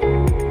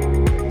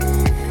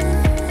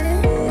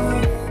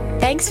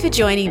 Thanks for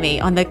joining me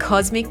on the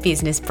Cosmic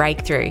Business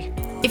Breakthrough.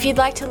 If you'd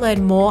like to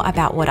learn more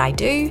about what I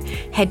do,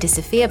 head to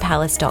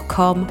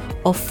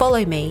sophiapalace.com or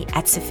follow me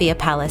at Sophia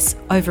Palace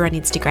over on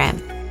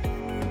Instagram.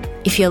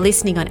 If you're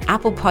listening on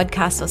Apple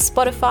Podcasts or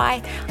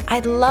Spotify,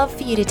 I'd love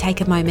for you to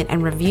take a moment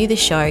and review the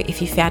show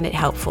if you found it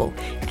helpful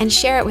and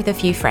share it with a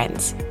few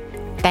friends.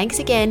 Thanks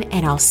again,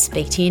 and I'll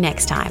speak to you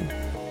next time.